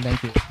 Thank you.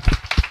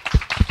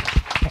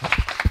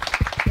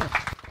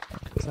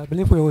 So I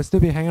believe we will still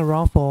be hanging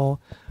around for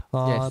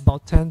Yes.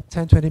 about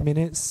 10-20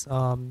 minutes.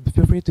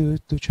 Feel free to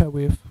chat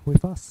with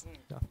us.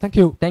 Yeah. Thank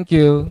you. Thank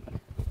you.